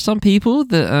obviously there are some people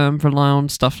that rely on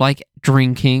stuff like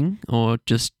drinking or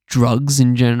just drugs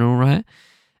in general, right?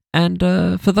 And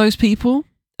for those people,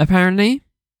 apparently,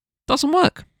 doesn't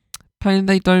work. Apparently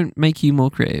they don't make you more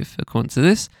creative, according to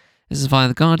this. This is via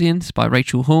The Guardian. It's by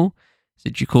Rachel Hall.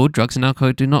 Did you call drugs and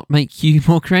alcohol do not make you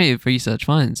more creative? Research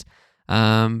finds.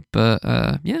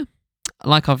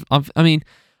 Like I've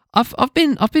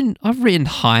written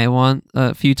high one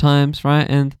a few times, right?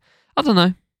 And I don't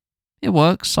know, it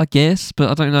works, I guess, but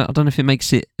I don't know if it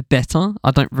makes it better. I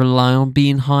don't rely on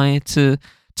being high to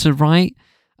write,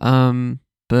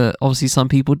 but obviously some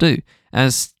people do,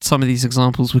 as some of these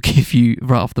examples will give you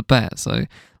right off the bat. So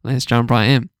let's jump right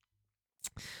in.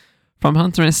 From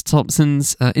Hunter S.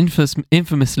 Thompson's infamous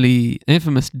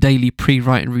daily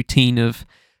pre-writing routine of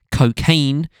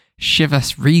cocaine,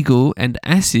 Chivas Regal and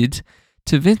acid,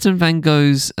 to Vincent van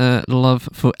Gogh's love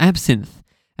for absinthe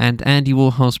and Andy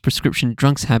Warhol's prescription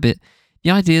drugs habit, the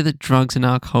idea that drugs and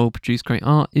alcohol produce great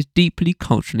art is deeply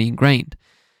culturally ingrained.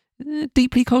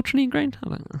 Deeply culturally ingrained? I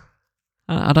don't know.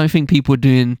 I don't think people are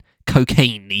doing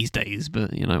cocaine these days,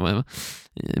 but whatever.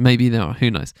 Maybe there are, who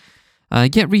knows.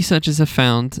 Yet researchers have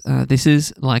found this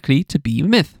is likely to be a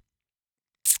myth.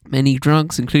 Many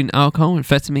drugs, including alcohol,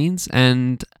 amphetamines,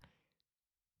 and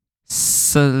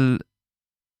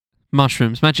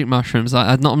magic mushrooms.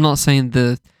 I'm not saying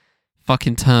the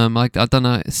fucking term. I don't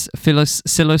know. It's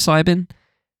psilocybin.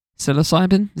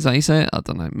 Psilocybin? Is that how you say it? I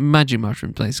don't know. Magic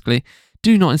mushrooms, basically,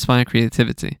 do not inspire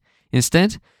creativity.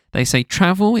 Instead, they say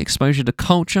travel, exposure to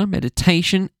culture,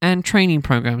 meditation, and training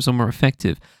programs are more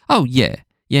effective. Oh yeah.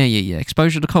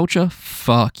 Exposure to culture?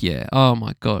 Fuck yeah. Oh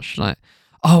my gosh. I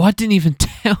didn't even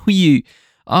tell you.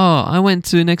 Oh, I went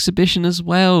to an exhibition as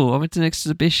well. Oh gosh,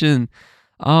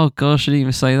 I didn't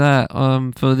even say that.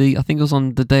 I think it was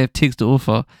on the day of Tiggs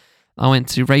Author. I went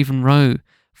to Raven Row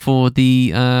for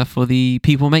the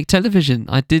People Make Television.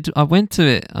 I went to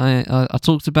it. I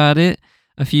talked about it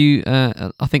a few.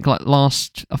 I think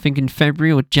in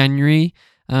February or January.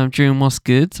 During What's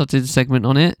Good, so I did a segment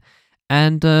on it,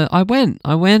 and I went,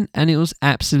 and it was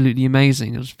absolutely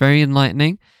amazing. It was very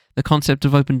enlightening. The concept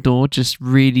of open door just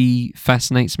really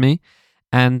fascinates me.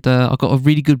 And I got a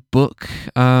really good book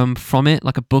from it,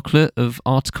 like a booklet of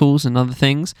articles and other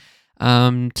things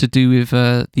to do with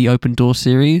the Open Door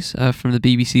series from the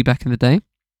BBC back in the day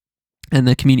and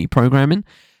the community programming.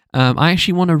 I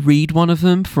actually want to read one of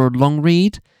them for a long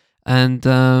read. And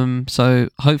so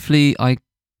hopefully I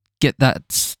get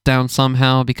that down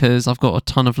somehow, because I've got a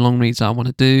ton of long reads that I want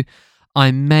to do.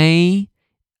 I may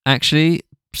actually...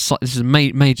 This is a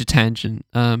major tangent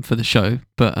for the show,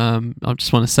 but I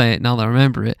just want to say it now that I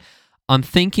remember it. I'm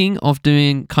thinking of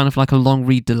doing kind of like a long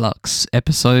read deluxe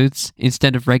episodes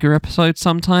instead of regular episodes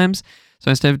sometimes.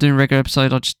 So instead of doing a regular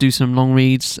episode, I'll just do some long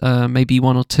reads, maybe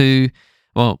one or two,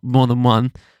 well, more than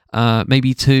one,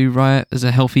 maybe two, right, as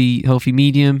a healthy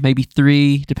medium, maybe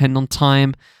three, depending on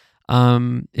time.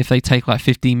 If they take like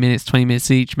 15 minutes, 20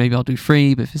 minutes each, maybe I'll do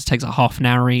three, but if it takes like half an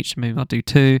hour each, maybe I'll do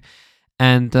two.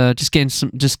 And just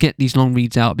get these long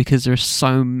reads out, because there are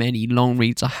so many long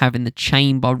reads I have in the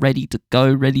chamber ready to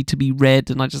go, ready to be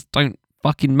read, and I just don't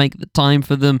fucking make the time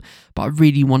for them. But I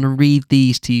really want to read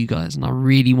these to you guys, and I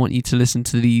really want you to listen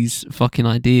to these fucking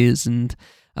ideas and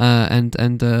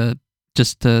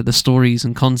just the stories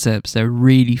and concepts. They're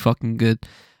really fucking good.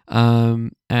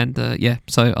 So I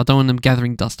don't want them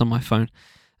gathering dust on my phone,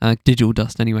 digital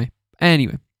dust anyway.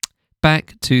 Anyway,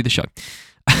 back to the show.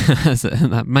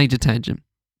 That major tangent.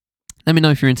 Let me know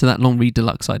if you're into that long read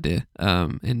deluxe idea.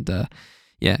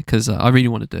 Because I really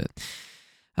want to do it.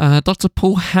 Dr.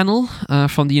 Paul Hannell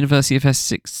from the University of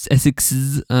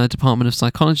Essex's Department of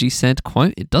Psychology said,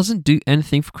 quote, "It doesn't do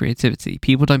anything for creativity.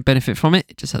 People don't benefit from it.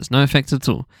 It just has no effect at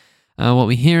all. What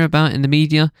we hear about in the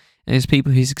media is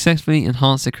people who successfully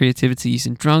enhance their creativity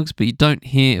using drugs, but you don't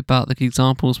hear about the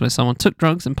examples where someone took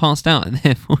drugs and passed out and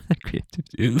therefore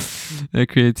their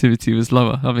creativity was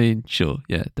lower." I mean, sure,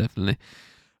 yeah, definitely.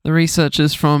 The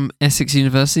researchers from Essex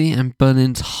University and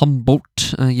Berlin's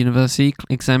Humboldt University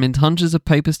examined hundreds of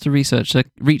papers to reach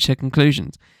their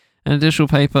conclusions. An additional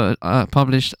paper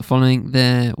published following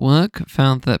their work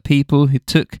found that people who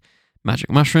took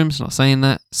magic mushrooms, not saying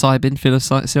that,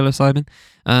 psilocybin,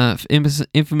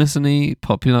 infamously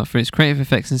popular for its creative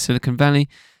effects in Silicon Valley,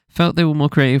 felt they were more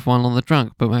creative while on the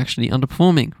drug, but were actually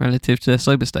underperforming relative to their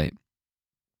sober state.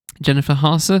 Jennifer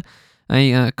Harser,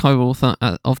 a co-author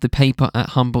of the paper at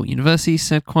Humboldt University,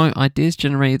 said, quote, "Ideas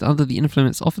generated under the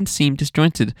influence often seem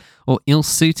disjointed or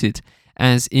ill-suited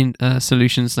as in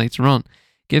solutions later on.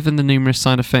 Given the numerous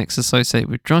side effects associated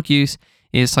with drug use,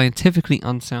 it is scientifically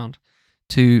unsound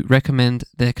to recommend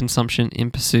their consumption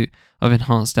in pursuit of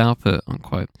enhanced output,"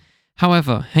 unquote.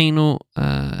 However, Haynor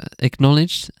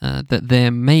acknowledged that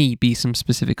there may be some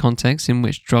specific contexts in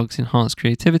which drugs enhance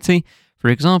creativity. For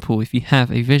example, if you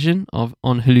have a vision on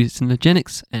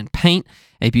hallucinogenics and paint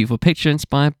a beautiful picture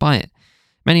inspired by it.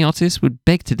 Many artists would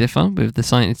beg to differ with the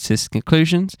scientists'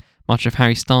 conclusions. Much of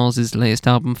Harry Styles' latest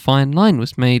album, Fine Line,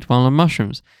 was made while on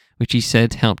mushrooms, which he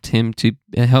said helped him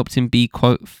be,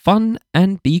 quote, "fun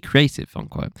and be creative,"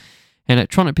 unquote.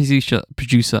 Electronic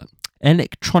producer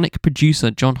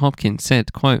John Hopkins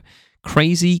said, quote,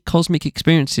 "Crazy cosmic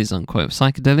experiences," unquote,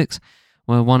 psychedelics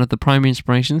were one of the primary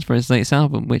inspirations for his latest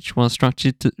album, which was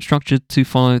structured to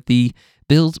follow the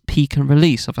build, peak, and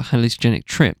release of a hallucinogenic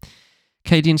trip.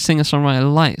 Canadian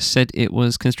singer-songwriter Light said it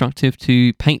was constructive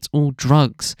to paint all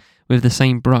drugs with the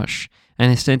same brush and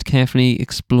instead carefully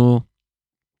explore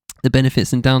the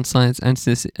benefits and downsides and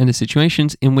the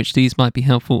situations in which these might be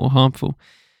helpful or harmful.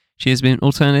 She has been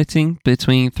alternating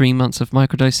between 3 months of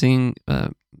microdosing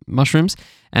mushrooms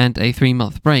and a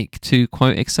 3-month break to,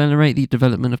 quote, "accelerate the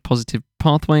development of positive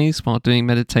pathways while doing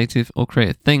meditative or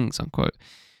creative things," unquote,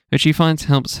 which she finds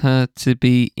helps her to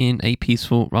be in a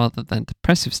peaceful rather than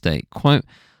depressive state. Quote,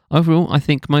 "Overall, I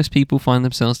think most people find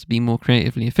themselves to be more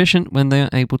creatively efficient when they are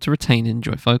able to retain and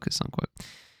enjoy focus," unquote.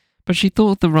 But she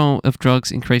thought the role of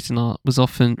drugs in creating art was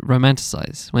often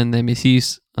romanticized, when their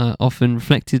misuse often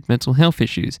reflected mental health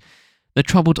issues. The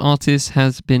troubled artist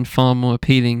has been far more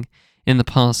appealing in the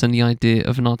past than the idea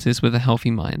of an artist with a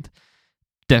healthy mind.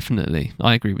 Definitely,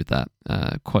 I agree with that.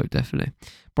 Quote, definitely.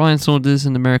 Brian Saunders,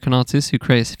 an American artist who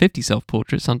creates 50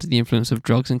 self-portraits under the influence of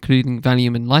drugs, including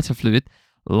Valium and lighter fluid.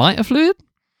 Lighter fluid?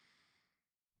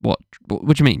 What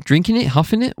do you mean? Drinking it?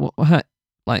 Huffing it? What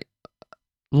like,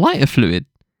 lighter fluid?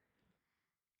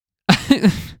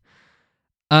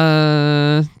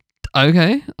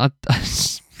 Okay. I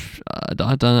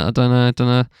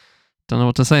don't know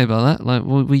what to say about that. Like,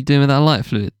 what were you doing with that lighter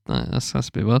fluid? That's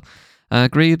a bit wild.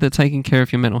 Agreed that taking care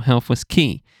of your mental health was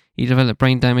key. He developed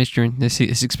brain damage during this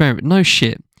experiment. No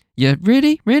shit. Yeah,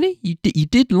 really? You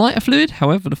did lighter fluid,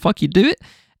 however the fuck you do it,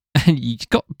 and you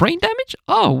got brain damage?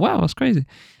 Oh, wow, that's crazy.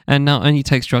 And now only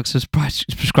takes drugs as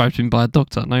prescribed to him by a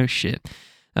doctor. No shit.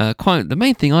 Quote, "The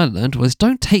main thing I learned was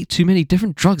don't take too many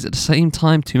different drugs at the same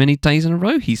time too many days in a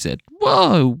row," he said.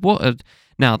 Whoa, what a...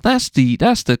 Now, that's the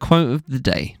quote of the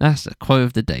day. That's the quote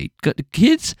of the day.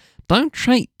 Kids, don't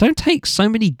take so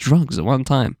many drugs at one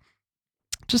time.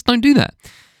 Just don't do that.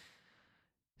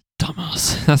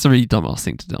 Dumbass. That's a really dumbass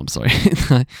thing to do. I'm sorry.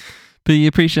 But he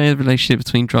appreciated the relationship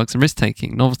between drugs and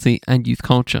risk-taking, novelty, and youth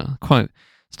culture. Quote,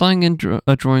 "Starting in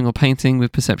drawing or painting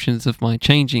with perceptions of my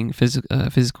changing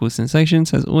physical sensations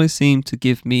has always seemed to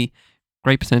give me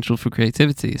great potential for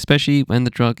creativity, especially when the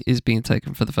drug is being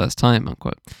taken for the first time,"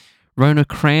 unquote. Rona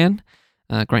Crahan,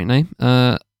 great name,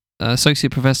 associate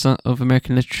professor of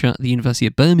American literature at the University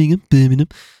of Birmingham,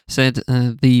 said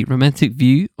the romantic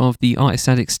view of the art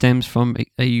aesthetic stems from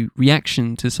a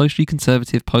reaction to socially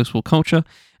conservative post-war culture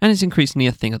and is increasingly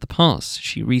a thing of the past.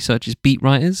 She researches beat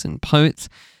writers and poets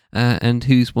and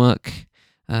whose work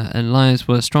and lives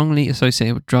were strongly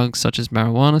associated with drugs such as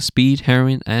marijuana, speed,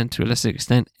 heroin, and to a lesser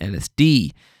extent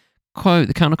LSD. Quote,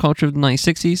 "The counterculture of the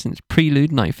 1960s and its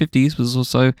prelude 1950s was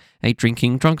also a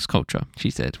drinking drugs culture," she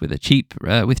said, with cheap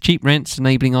rents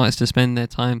enabling artists to spend their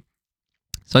time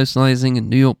socializing in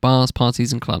New York bars,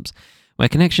 parties, and clubs, where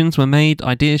connections were made,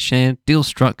 ideas shared, deals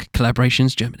struck,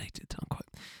 collaborations germinated, unquote.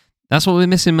 That's what we're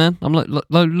missing, man. I'm like,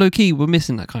 low key, we're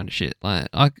missing that kind of shit. Like,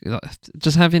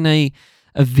 just having a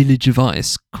village of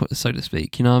artists, so to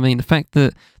speak. You know what I mean? The fact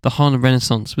that the Harlem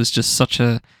Renaissance was just such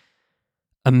a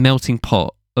a melting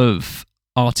pot of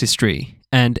artistry,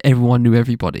 and everyone knew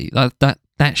everybody. That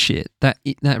shit, that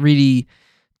really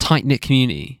tight knit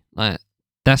community, like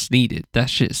that's needed. That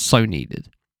shit is so needed.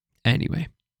 Anyway,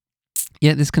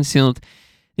 yet this concealed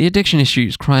the addiction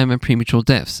issues, crime, and premature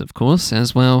deaths, of course,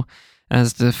 as well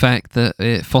as the fact that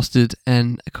it fostered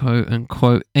an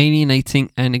quote-unquote alienating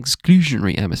and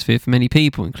exclusionary atmosphere for many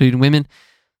people, including women.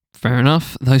 Fair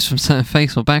enough, those from certain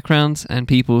faiths or backgrounds, and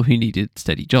people who needed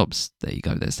steady jobs. There you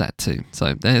go, there's that too.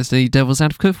 So there's the devil's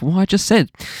advocate for what I just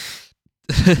said.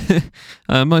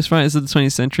 Most writers of the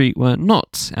 20th century were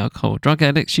not alcohol or drug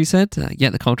addicts, she said,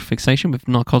 yet the cultural fixation with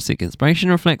narcotic inspiration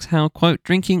reflects how, quote,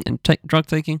 drinking and drug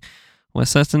taking were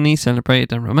certainly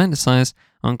celebrated and romanticized,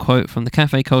 unquote, from the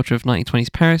cafe culture of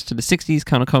 1920s Paris to the 60s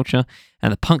counterculture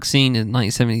and the punk scene in the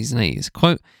 1970s and 80s.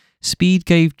 Quote, speed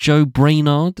gave Joe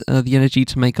Brainard the energy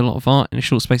to make a lot of art in a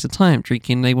short space of time.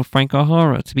 Drinking enabled Frank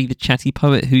O'Hara to be the chatty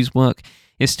poet whose work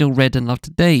is still read and loved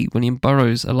today. William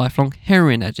Burroughs, a lifelong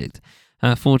heroin addict,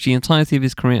 forged the entirety of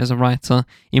his career as a writer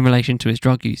in relation to his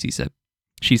drug use,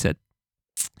 she said.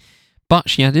 But,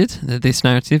 she added, that this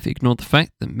narrative ignored the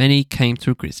fact that many came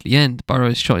to a grisly end.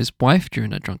 Burroughs shot his wife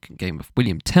during a drunken game of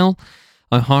William Tell.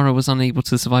 O'Hara was unable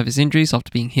to survive his injuries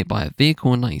after being hit by a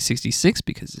vehicle in 1966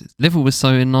 because his liver was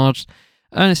so enlarged.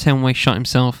 Ernest Hemingway shot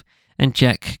himself, and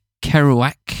Jack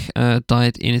Kerouac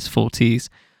died in his 40s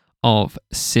of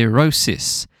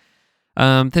cirrhosis.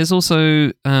 There's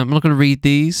also, I'm not going to read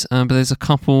these, but there's a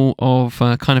couple of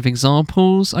kind of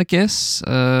examples, I guess,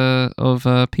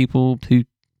 of people who,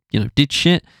 did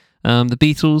shit. The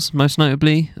Beatles, most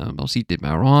notably, obviously did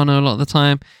marijuana a lot of the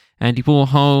time. Andy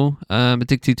Warhol,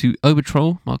 addicted to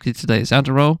Obertrol, marketed today as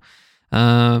Adderall.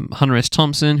 Hunter S.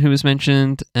 Thompson, who was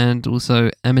mentioned, and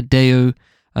also Amedeo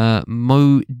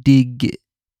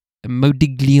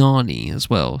Modigliani as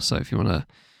well. So if you want to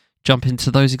jump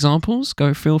into those examples,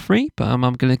 feel free. But I'm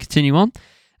going to continue on.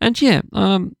 And yeah,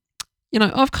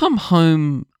 I've come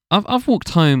home, I've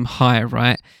walked home high,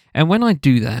 right? And when I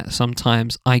do that,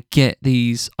 sometimes I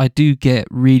do get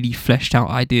really fleshed out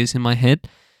ideas in my head.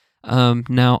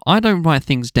 Now I don't write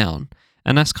things down,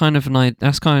 and that's kind of a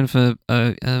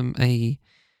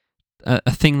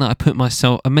thing that I put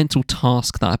myself, a mental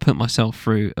task that I put myself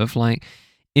through of like,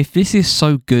 if this is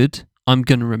so good, I'm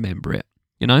gonna remember it.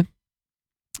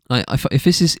 Like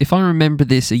if I remember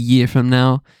this a year from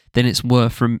now, then it's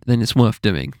worth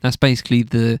doing. That's basically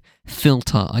the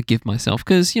filter I give myself,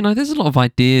 because there's a lot of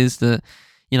ideas that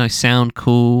sound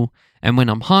cool. And when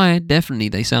I'm high, definitely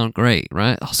they sound great,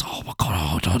 right? I was like, oh my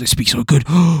god, oh, this be so good.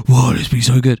 Whoa, this be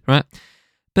so good, right?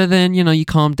 But then, you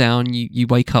calm down, you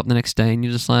wake up the next day and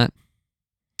you're just like,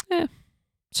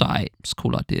 it's alright, it's a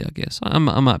cool idea, I guess. I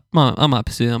might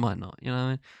pursue it, I might not, you know what I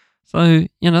mean?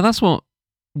 So, that's what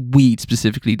weed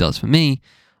specifically does for me.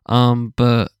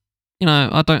 But,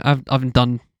 I haven't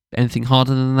done anything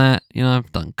harder than that.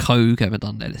 I've done coke, I haven't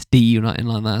done LSD or nothing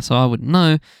like that, so I wouldn't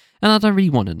know. And I don't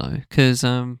really want to know, because,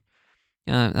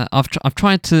 I've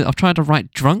tried to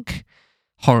write drunk.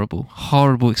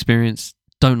 Horrible experience.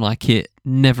 Don't like it.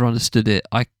 Never understood it.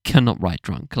 I cannot write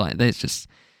drunk. Like, there's just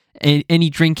any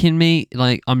drink in me.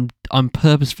 Like, I'm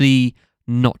purposefully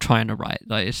not trying to write.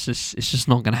 Like, it's just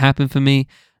not gonna happen for me.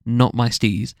 Not my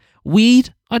steez.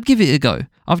 Weed, I'd give it a go.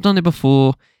 I've done it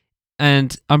before,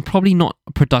 and I'm probably not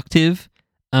productive,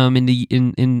 in the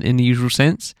usual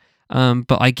sense.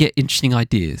 But I get interesting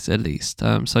ideas, at least.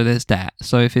 So there's that.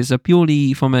 So if it's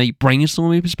purely from a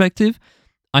brainstorming perspective,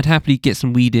 I'd happily get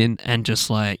some weed in and just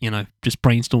just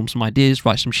brainstorm some ideas,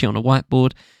 write some shit on a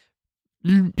whiteboard,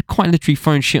 quite literally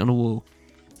throwing shit on a wall.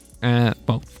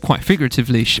 Well, quite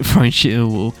figuratively throwing shit on a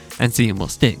wall and seeing what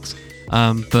sticks.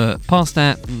 But past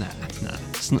that, nah,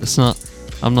 it's not.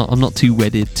 I'm not too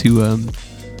wedded to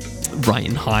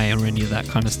writing high or any of that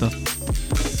kind of stuff.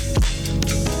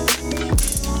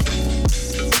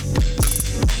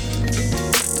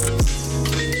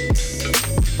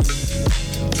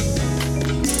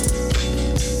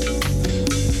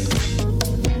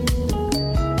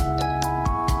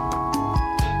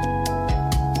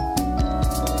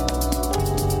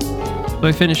 So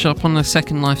we finish up on the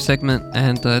second life segment,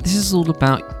 and this is all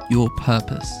about your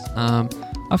purpose.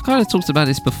 I've kind of talked about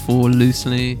this before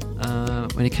loosely,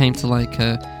 when it came to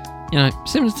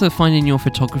similar to finding your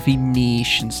photography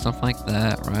niche and stuff like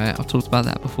that, right? I've talked about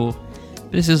that before.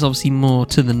 But this is obviously more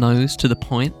to the nose, to the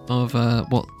point of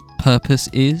what purpose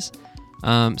is.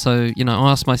 So I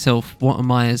ask myself, what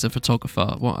am I as a photographer?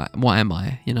 What am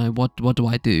I? What do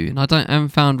I do? And I haven't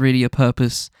found really a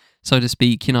purpose, so to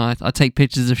speak. I take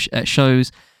pictures at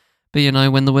shows, but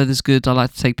when the weather's good, I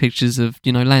like to take pictures of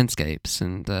landscapes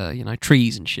and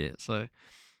trees and shit. So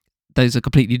those are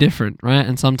completely different, right?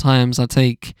 And sometimes I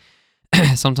take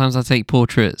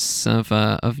portraits of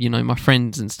my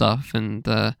friends and stuff, and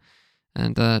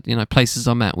places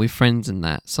I'm at with friends and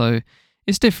that. So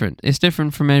it's different. It's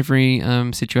different from every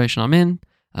situation I'm in.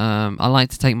 I like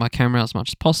to take my camera out as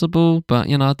much as possible, but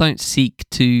I don't seek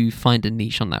to find a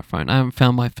niche on that front. I haven't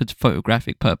found my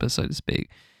photographic purpose, so to speak.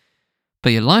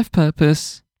 But your life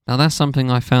purpose, now that's something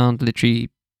I found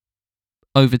literally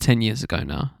over 10 years ago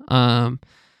now.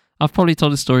 I've probably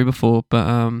told this story before, but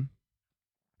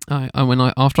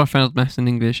after I failed maths and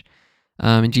English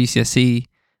in GCSE,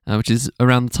 which is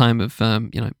around the time of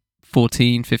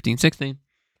 14, 15, 16,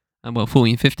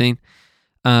 14, 15,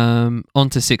 on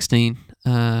to 16,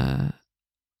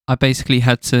 I basically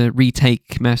had to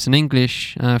retake maths and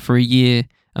English for a year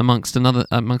amongst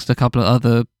a couple of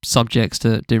other subjects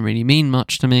that didn't really mean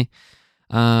much to me.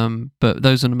 But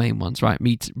those are the main ones, right?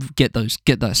 Me to get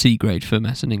that C grade for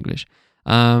maths and English.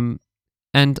 And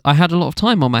I had a lot of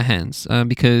time on my hands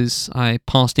because I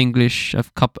passed English a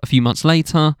few months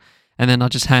later, and then I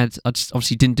just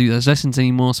obviously didn't do those lessons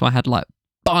anymore. So I had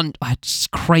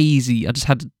crazy. I just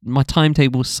had my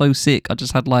timetable was so sick. I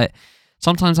just had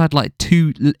sometimes I had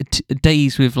two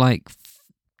days with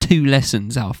 2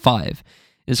 lessons out of 5.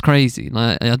 It's crazy.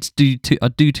 I'd do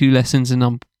 2 lessons and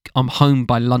I'm home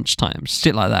by lunchtime.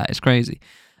 Shit like that. It's crazy.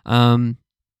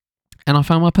 And I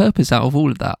found my purpose out of all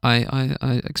of that.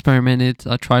 I experimented.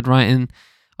 I tried writing.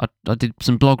 I did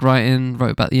some blog writing,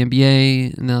 wrote about the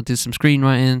NBA, and then I did some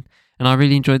screenwriting. And I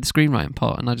really enjoyed the screenwriting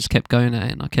part. And I just kept going at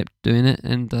it, and I kept doing it.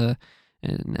 And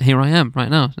here I am right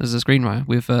now as a screenwriter.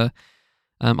 With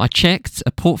I checked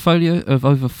a portfolio of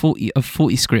over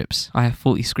 40 scripts. I have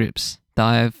 40 scripts that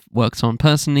I have worked on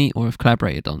personally or have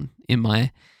collaborated on in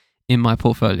my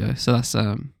portfolio. So that's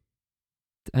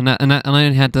and I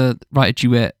only had to write a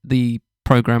duet. The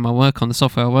program I work on, the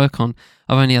software I work on,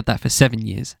 I've only had that for 7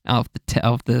 years out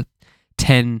of the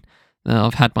 10 that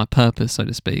I've had my purpose, so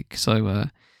to speak. So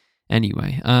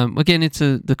anyway, we're getting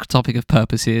into the topic of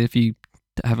purpose here, if you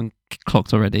haven't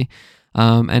clocked already.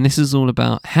 And this is all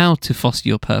about how to foster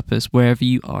your purpose wherever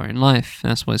you are in life.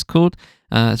 That's what it's called.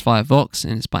 It's via Vox,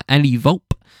 and it's by Ali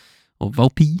Volpe or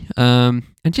Volpe.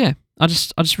 And yeah, I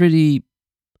just really,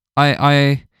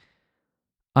 I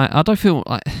don't feel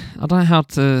like, I don't know how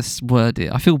to word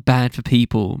it. I feel bad for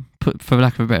people, for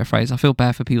lack of a better phrase. I feel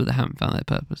bad for people that haven't found their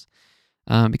purpose,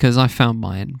 because I found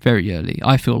mine very early.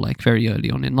 I feel like very early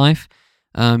on in life,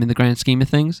 in the grand scheme of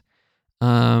things.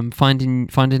 Finding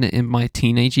it in my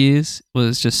teenage years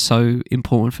was just so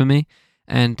important for me,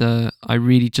 and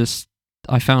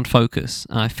I found focus.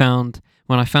 When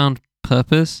I found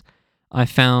purpose, I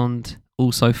found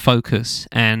also focus,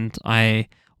 and I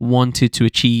wanted to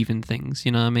achieve in things.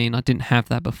 You know what I mean? I didn't have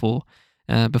that before.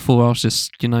 Before I was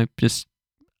just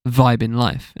vibing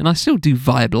life, and I still do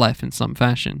vibe life in some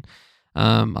fashion.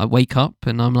 I wake up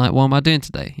and I'm like, what am I doing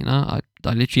today? I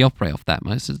literally operate off that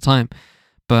most of the time.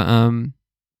 But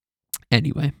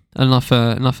anyway, enough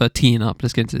teeing up.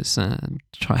 Let's get into this.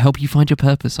 Try to help you find your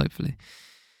purpose, hopefully.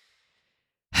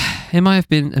 It might have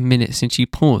been a minute since you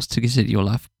paused to consider your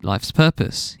life's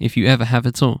purpose, if you ever have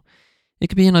at all. It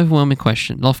can be an overwhelming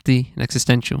question, lofty and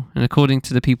existential, and according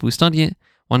to the people who study it,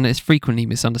 one that is frequently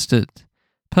misunderstood.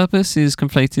 Purpose is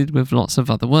conflated with lots of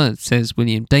other words, says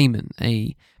William Damon,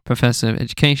 a professor of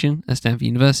education at Stanford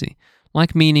University.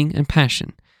 Like meaning and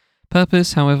passion,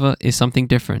 purpose, however, is something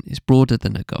different. It's broader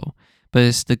than a goal, but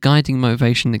it's the guiding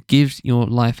motivation that gives your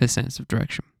life a sense of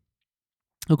direction.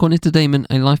 According to Damon,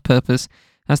 a life purpose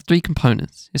has 3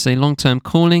 components. It's a long-term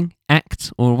calling,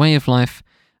 act, or way of life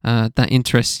that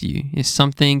interests you. It's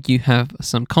something you have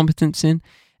some competence in,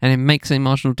 and it makes a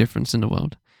marginal difference in the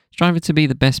world. Striving to be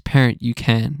the best parent you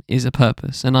can is a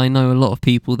purpose, and I know a lot of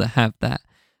people that have that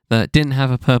didn't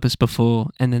have a purpose before,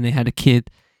 and then they had a kid,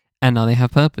 and now they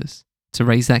have purpose to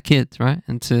raise that kid, right?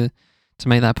 And to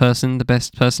make that person the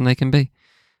best person they can be.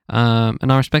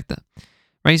 And I respect that.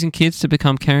 Raising kids to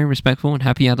become caring, respectful, and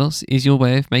happy adults is your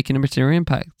way of making a material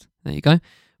impact. There you go.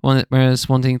 Whereas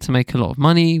wanting to make a lot of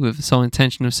money with the sole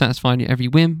intention of satisfying your every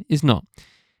whim is not.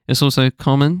 It's also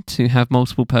common to have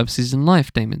multiple purposes in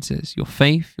life, Damon says. Your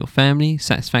faith, your family,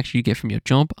 satisfaction you get from your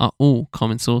job are all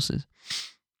common sources.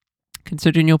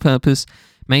 Considering your purpose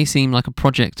may seem like a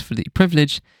project for the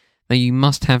privileged, that you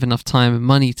must have enough time and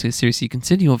money to seriously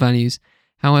consider your values.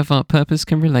 However, purpose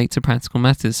can relate to practical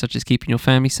matters such as keeping your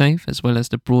family safe, as well as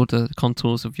the broader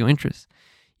contours of your interests.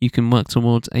 You can work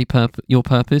towards your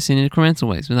purpose in incremental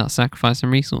ways without sacrificing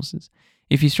resources.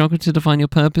 If you struggle to define your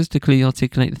purpose to clearly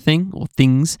articulate the thing or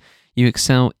things you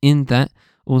excel in, that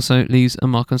also leaves a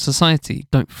mark on society.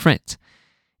 Don't fret.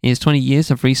 In his 20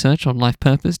 years of research on life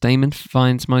purpose, Damon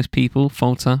finds most people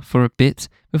falter for a bit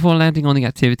before landing on the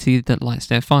activity that lights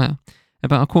their fire.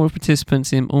 About a quarter of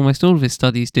participants in almost all of his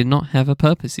studies did not have a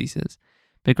purpose, he says.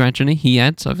 But gradually, he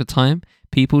adds, over time,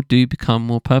 people do become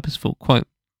more purposeful. Quote,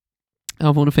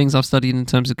 of all the things I've studied in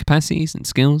terms of capacities and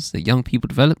skills that young people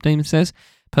develop, Damon says,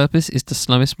 purpose is the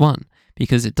slowest one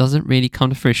because it doesn't really come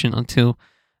to fruition until,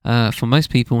 for most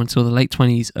people, until the late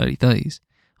 20s, early 30s.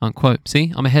 Unquote.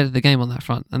 See, I'm ahead of the game on that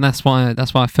front, and that's why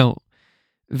I felt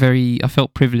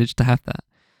privileged to have that,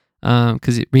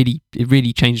 because it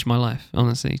really changed my life,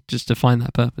 honestly, just to find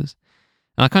that purpose.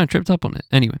 And I kind of tripped up on it.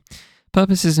 Anyway,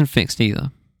 purpose isn't fixed either.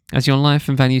 As your life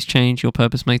and values change, your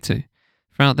purpose may too.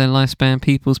 Throughout their lifespan,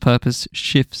 people's purpose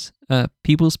shifts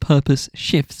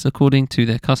according to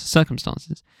their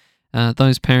circumstances.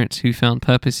 Those parents who found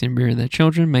purpose in rearing their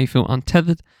children may feel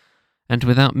untethered and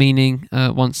without meaning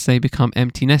once they become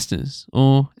empty nesters,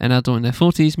 or an adult in their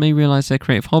 40s may realize their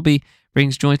creative hobby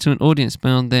brings joy to an audience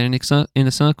beyond their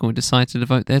inner circle and decide to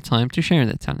devote their time to sharing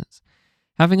their talents.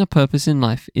 Having a purpose in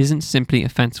life isn't simply a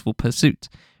fanciful pursuit.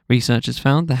 Researchers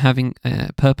found that having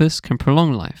a purpose can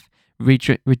prolong life,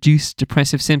 reduce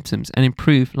depressive symptoms, and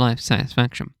improve life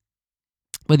satisfaction.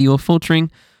 Whether you're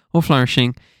faltering or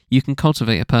flourishing, you can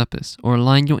cultivate a purpose or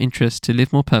align your interests to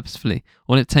live more purposefully.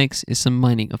 All it takes is some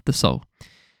mining of the soul.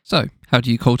 So, how do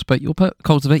you cultivate your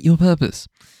purpose?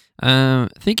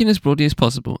 Thinking as broadly as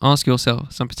possible, ask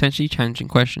yourself some potentially challenging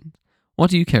questions. What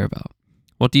do you care about?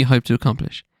 What do you hope to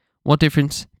accomplish? What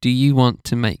difference do you want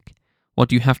to make? What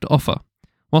do you have to offer?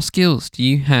 What skills do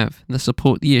you have that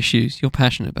support the issues you're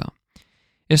passionate about?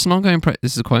 It's an ongoing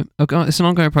this is a quote. It's an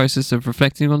ongoing process of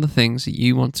reflecting on the things that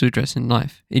you want to address in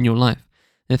your life,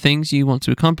 the things you want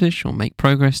to accomplish or make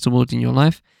progress toward in your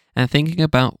life, and thinking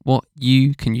about what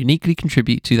you can uniquely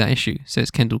contribute to that issue,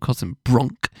 says Kendall Cotton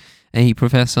Bronk, a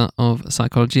professor of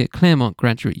psychology at Claremont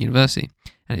Graduate University.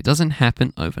 And it doesn't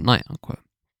happen overnight, unquote.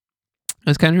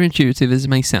 As counterintuitive as it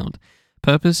may sound,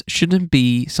 purpose shouldn't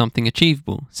be something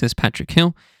achievable, says Patrick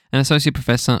Hill, an associate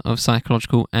professor of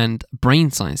psychological and brain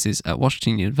sciences at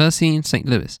Washington University in St.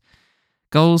 Louis.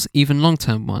 Goals, even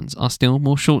long-term ones, are still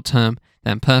more short-term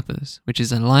than purpose, which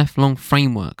is a lifelong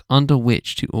framework under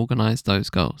which to organize those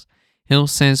goals. Hill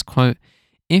says, quote,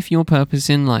 if your purpose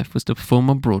in life was to perform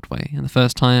on Broadway, and the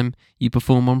first time you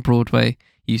perform on Broadway,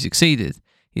 you succeeded,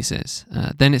 he says,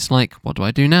 then it's like, what do I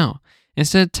do now?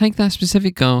 Instead, take that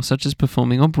specific goal, such as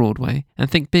performing on Broadway, and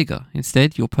think bigger.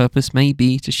 Instead, your purpose may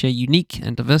be to share unique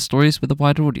and diverse stories with a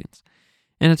wider audience.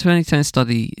 In a 2010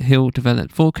 study, Hill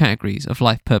developed 4 categories of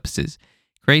life purposes: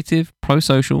 creative,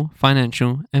 pro-social,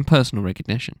 financial, and personal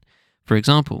recognition. For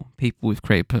example, people with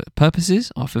creative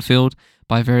purposes are fulfilled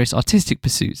by various artistic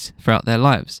pursuits throughout their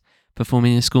lives,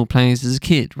 performing in school plays as a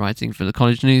kid, writing for the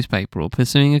college newspaper, or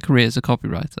pursuing a career as a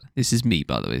copywriter. This is me,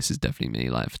 by the way. This is definitely me.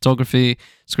 Like photography,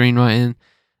 screenwriting,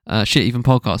 even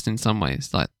podcasting in some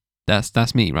ways. Like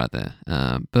that's me right there.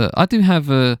 But I do have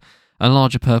a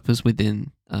larger purpose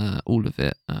within all of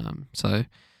it. So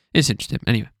it's interesting.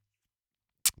 Anyway,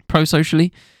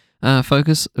 pro-socially,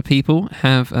 focus people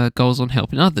have goals on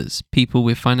helping others. People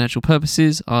with financial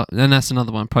purposes are, and that's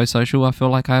another one. Pro-social, I feel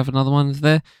like I have another one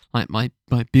there. Like my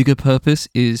bigger purpose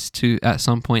is to at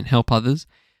some point help others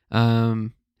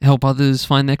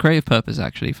find their creative purpose.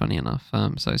 Actually, funny enough,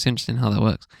 so it's interesting how that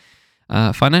works.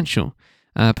 Financial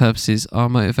purposes are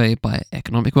motivated by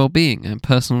economic well-being, and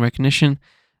personal recognition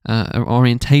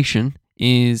orientation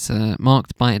is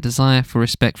marked by a desire for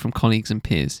respect from colleagues and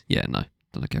peers. Yeah, no.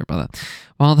 Don't care about that.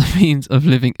 While the means of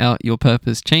living out your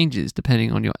purpose changes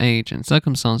depending on your age and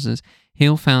circumstances,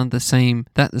 Hill found the same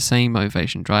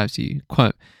motivation drives you.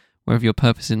 Quote, wherever your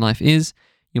purpose in life is,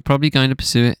 you're probably going to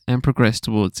pursue it and progress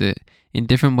towards it in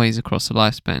different ways across the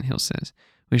lifespan, Hill says,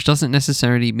 which doesn't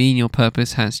necessarily mean your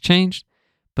purpose has changed,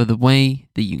 but the way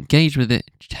that you engage with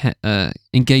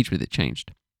it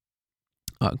changed.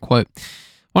 Quote,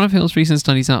 one of Hill's recent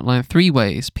studies outlined 3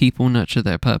 ways people nurture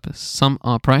their purpose. Some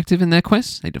are proactive in their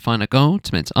quests. They define a goal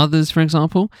to mentor others, for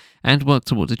example, and work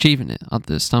towards achieving it.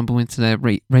 Others stumble into their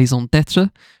raison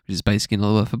d'etre, which is basically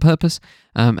another word for purpose,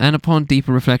 and upon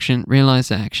deeper reflection, realize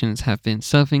their actions have been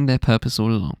serving their purpose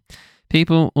all along.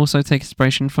 People also take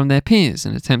inspiration from their peers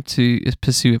and attempt to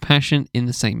pursue a passion in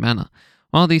the same manner.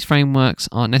 While these frameworks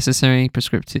are necessarily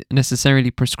prescriptive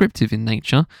in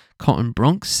nature, Cotton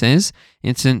Bronk says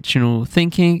intentional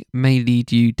thinking may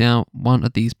lead you down one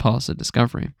of these paths of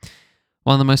discovery.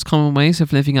 One of the most common ways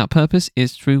of living out purpose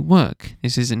is through work.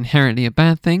 This is inherently a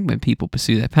bad thing. When people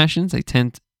pursue their passions, they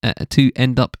tend to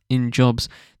end up in jobs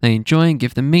they enjoy and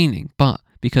give them meaning. But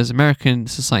because American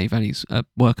society values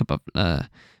work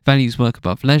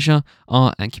above leisure,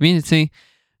 art, and community,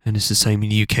 and it's the same in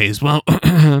the UK as well,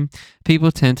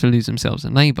 people tend to lose themselves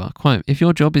in labour. Quote, if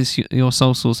your job is your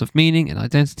sole source of meaning and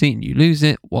identity and you lose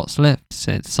it, what's left?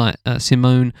 Said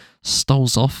Simone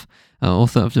Stolzoff,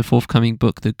 author of the forthcoming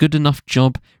book, The Good Enough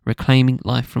Job, Reclaiming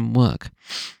Life from Work.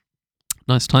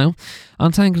 Nice title.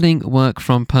 Untangling work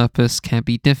from purpose can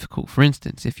be difficult. For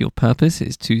instance, if your purpose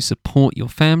is to support your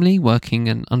family, working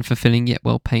an unfulfilling yet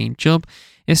well-paying job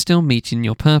is still meeting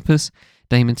your purpose.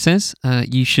 Damon says,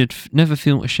 you should never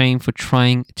feel ashamed for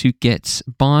trying to get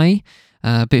by,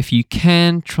 but if you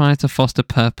can, try to foster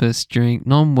purpose during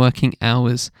non-working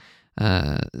hours.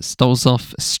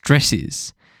 Stolzoff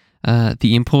stresses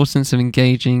the importance of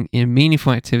engaging in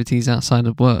meaningful activities outside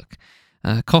of work.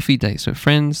 Coffee dates with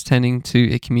friends, tending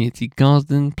to a community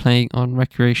garden, playing on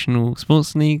recreational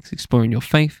sports leagues, exploring your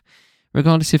faith.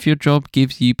 Regardless if your job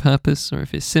gives you purpose or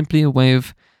if it's simply a way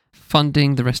of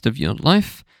funding the rest of your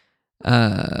life,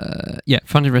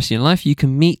 you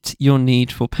can meet your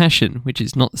need for passion, which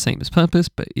is not the same as purpose,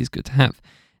 but is good to have.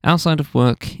 Outside of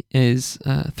work is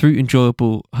through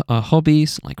enjoyable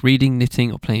hobbies like reading,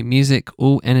 knitting, or playing music,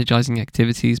 all energizing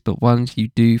activities, but ones you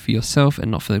do for yourself and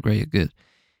not for the greater good.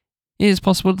 It is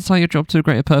possible to tie your job to a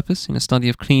greater purpose. In a study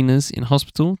of cleaners in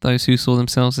hospital, those who saw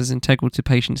themselves as integral to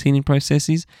patients' healing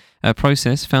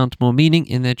process found more meaning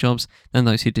in their jobs than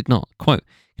those who did not. Quote,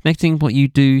 connecting what you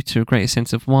do to a greater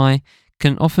sense of why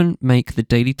can often make the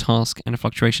daily task and the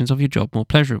fluctuations of your job more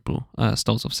pleasurable,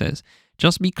 Stolzoff says.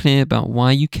 Just be clear about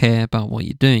why you care about what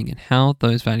you're doing and how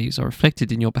those values are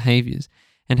reflected in your behaviors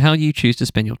and how you choose to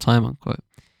spend your time, unquote.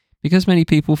 Because many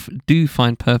people do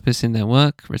find purpose in their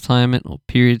work, retirement or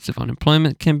periods of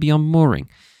unemployment can be unmooring.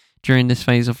 During this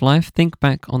phase of life, think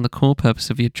back on the core purpose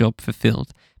of your job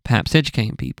fulfilled, perhaps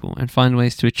educating people, and find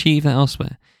ways to achieve that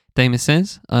elsewhere. Damon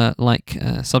says, like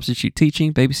substitute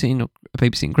teaching,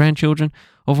 babysitting grandchildren,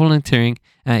 or volunteering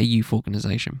at a youth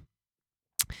organisation.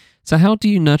 So how do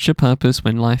you nurture purpose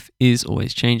when life is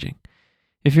always changing?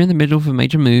 If you're in the middle of a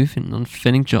major move, an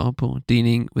unfulfilling job, or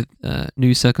dealing with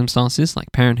new circumstances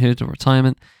like parenthood or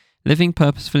retirement, living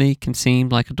purposefully can seem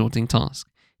like a daunting task.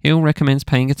 Hill recommends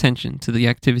paying attention to the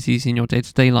activities in your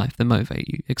day-to-day life that motivate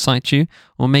you, excite you,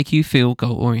 or make you feel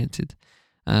goal-oriented.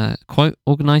 Quote,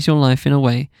 organize your life in a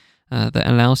way that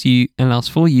allows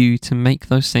for you to make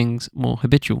those things more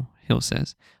habitual, Hill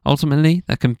says. Ultimately,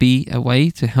 that can be a way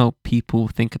to help people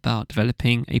think about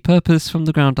developing a purpose from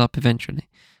the ground up eventually,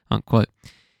 unquote.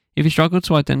 If you struggle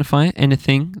to identify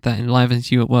anything that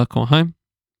enlivens you at work or home,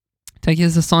 take it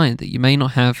as a sign that you may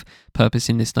not have purpose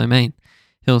in this domain.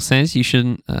 Hill says you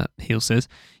shouldn't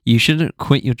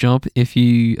quit your job if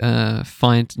you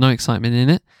find no excitement in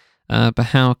it. But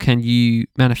how can you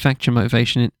manufacture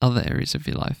motivation in other areas of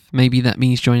your life? Maybe that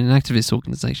means joining an activist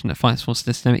organisation that fights for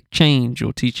systemic change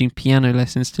or teaching piano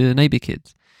lessons to neighbour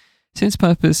kids. Since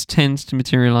purpose tends to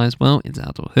materialise well into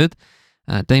adulthood,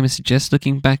 Damon suggests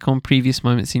looking back on previous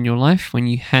moments in your life when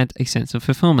you had a sense of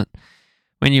fulfilment.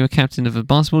 When you were captain of a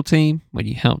basketball team, when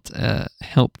you helped a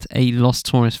lost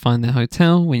tourist find their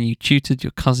hotel, when you tutored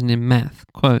your cousin in math.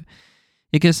 Quote,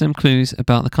 it gives them clues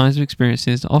about the kinds of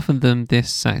experiences that offer them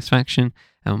this satisfaction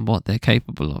and what they're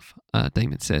capable of,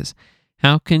 Damon says.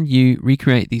 How can you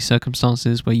recreate these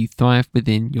circumstances where you thrive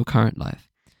within your current life?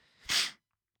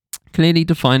 Clearly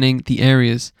defining the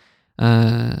areas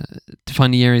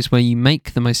where you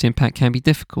make the most impact can be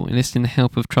difficult. Enlisting the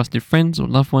help of trusted friends or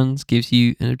loved ones gives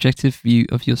you an objective view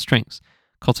of your strengths,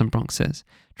 Cotton Bronx says.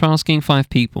 Try asking 5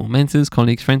 people, mentors,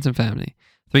 colleagues, friends and family.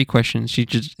 3 questions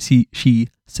she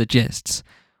suggests.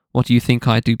 What do you think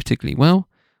I do particularly well?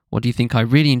 What do you think I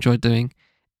really enjoy doing?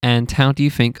 And how do you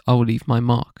think I will leave my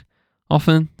mark?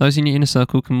 Often, those in your inner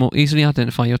circle can more easily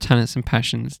identify your talents and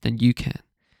passions than you can.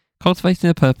 Cultivating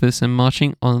a purpose and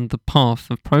marching on the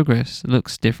path of progress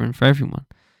looks different for everyone.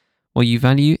 What you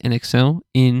value and excel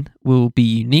in will be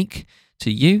unique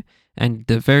to you and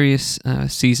the various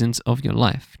seasons of your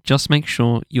life. Just make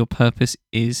sure your purpose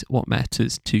is what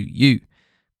matters to you.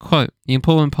 Quote, the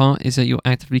important part is that you're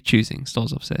actively choosing,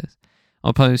 Stolzoff says,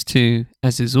 opposed to,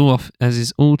 as is all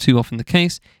too often the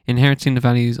case, inheriting the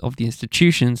values of the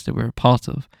institutions that we're a part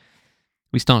of.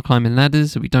 We start climbing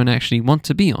ladders that we don't actually want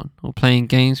to be on, or playing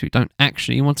games we don't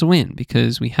actually want to win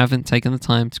because we haven't taken the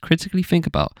time to critically think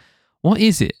about what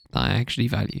is it that I actually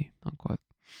value, unquote.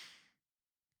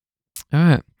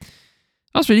 Alright.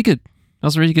 That was really good. That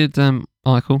was a really good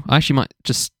article. I actually might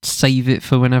just save it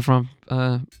for whenever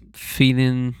I'm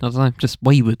feeling, I don't know, just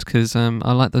wayward, because I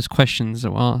like those questions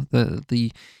that are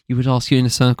you would ask you in a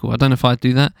circle. I don't know if I'd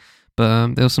do that,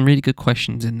 but there were some really good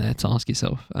questions in there to ask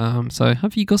yourself. So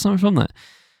hopefully you got something from that.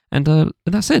 And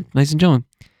that's it, ladies and gentlemen.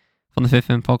 from the Fifth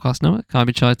M Podcast Network. I've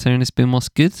been Chai Terry and it's been what's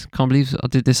good. Can't believe I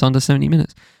did this under 70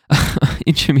 minutes.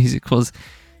 Intro music was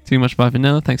Too Much by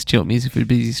Vanilla. Thanks to Chill Music for the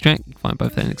busy track. You can find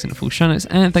both their links in the full show notes.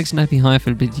 And thanks to Nappy High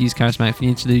for the bid to use Charismatic for the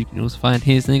interlude. You can also find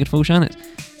Here's the link in the full show notes.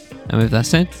 And with that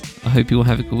said, I hope you all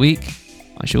have a good week.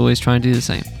 I should always try and do the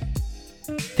same.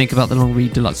 Think about the long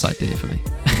read deluxe idea for me.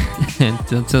 And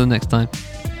until next time,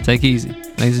 take it easy,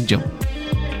 ladies and gentlemen.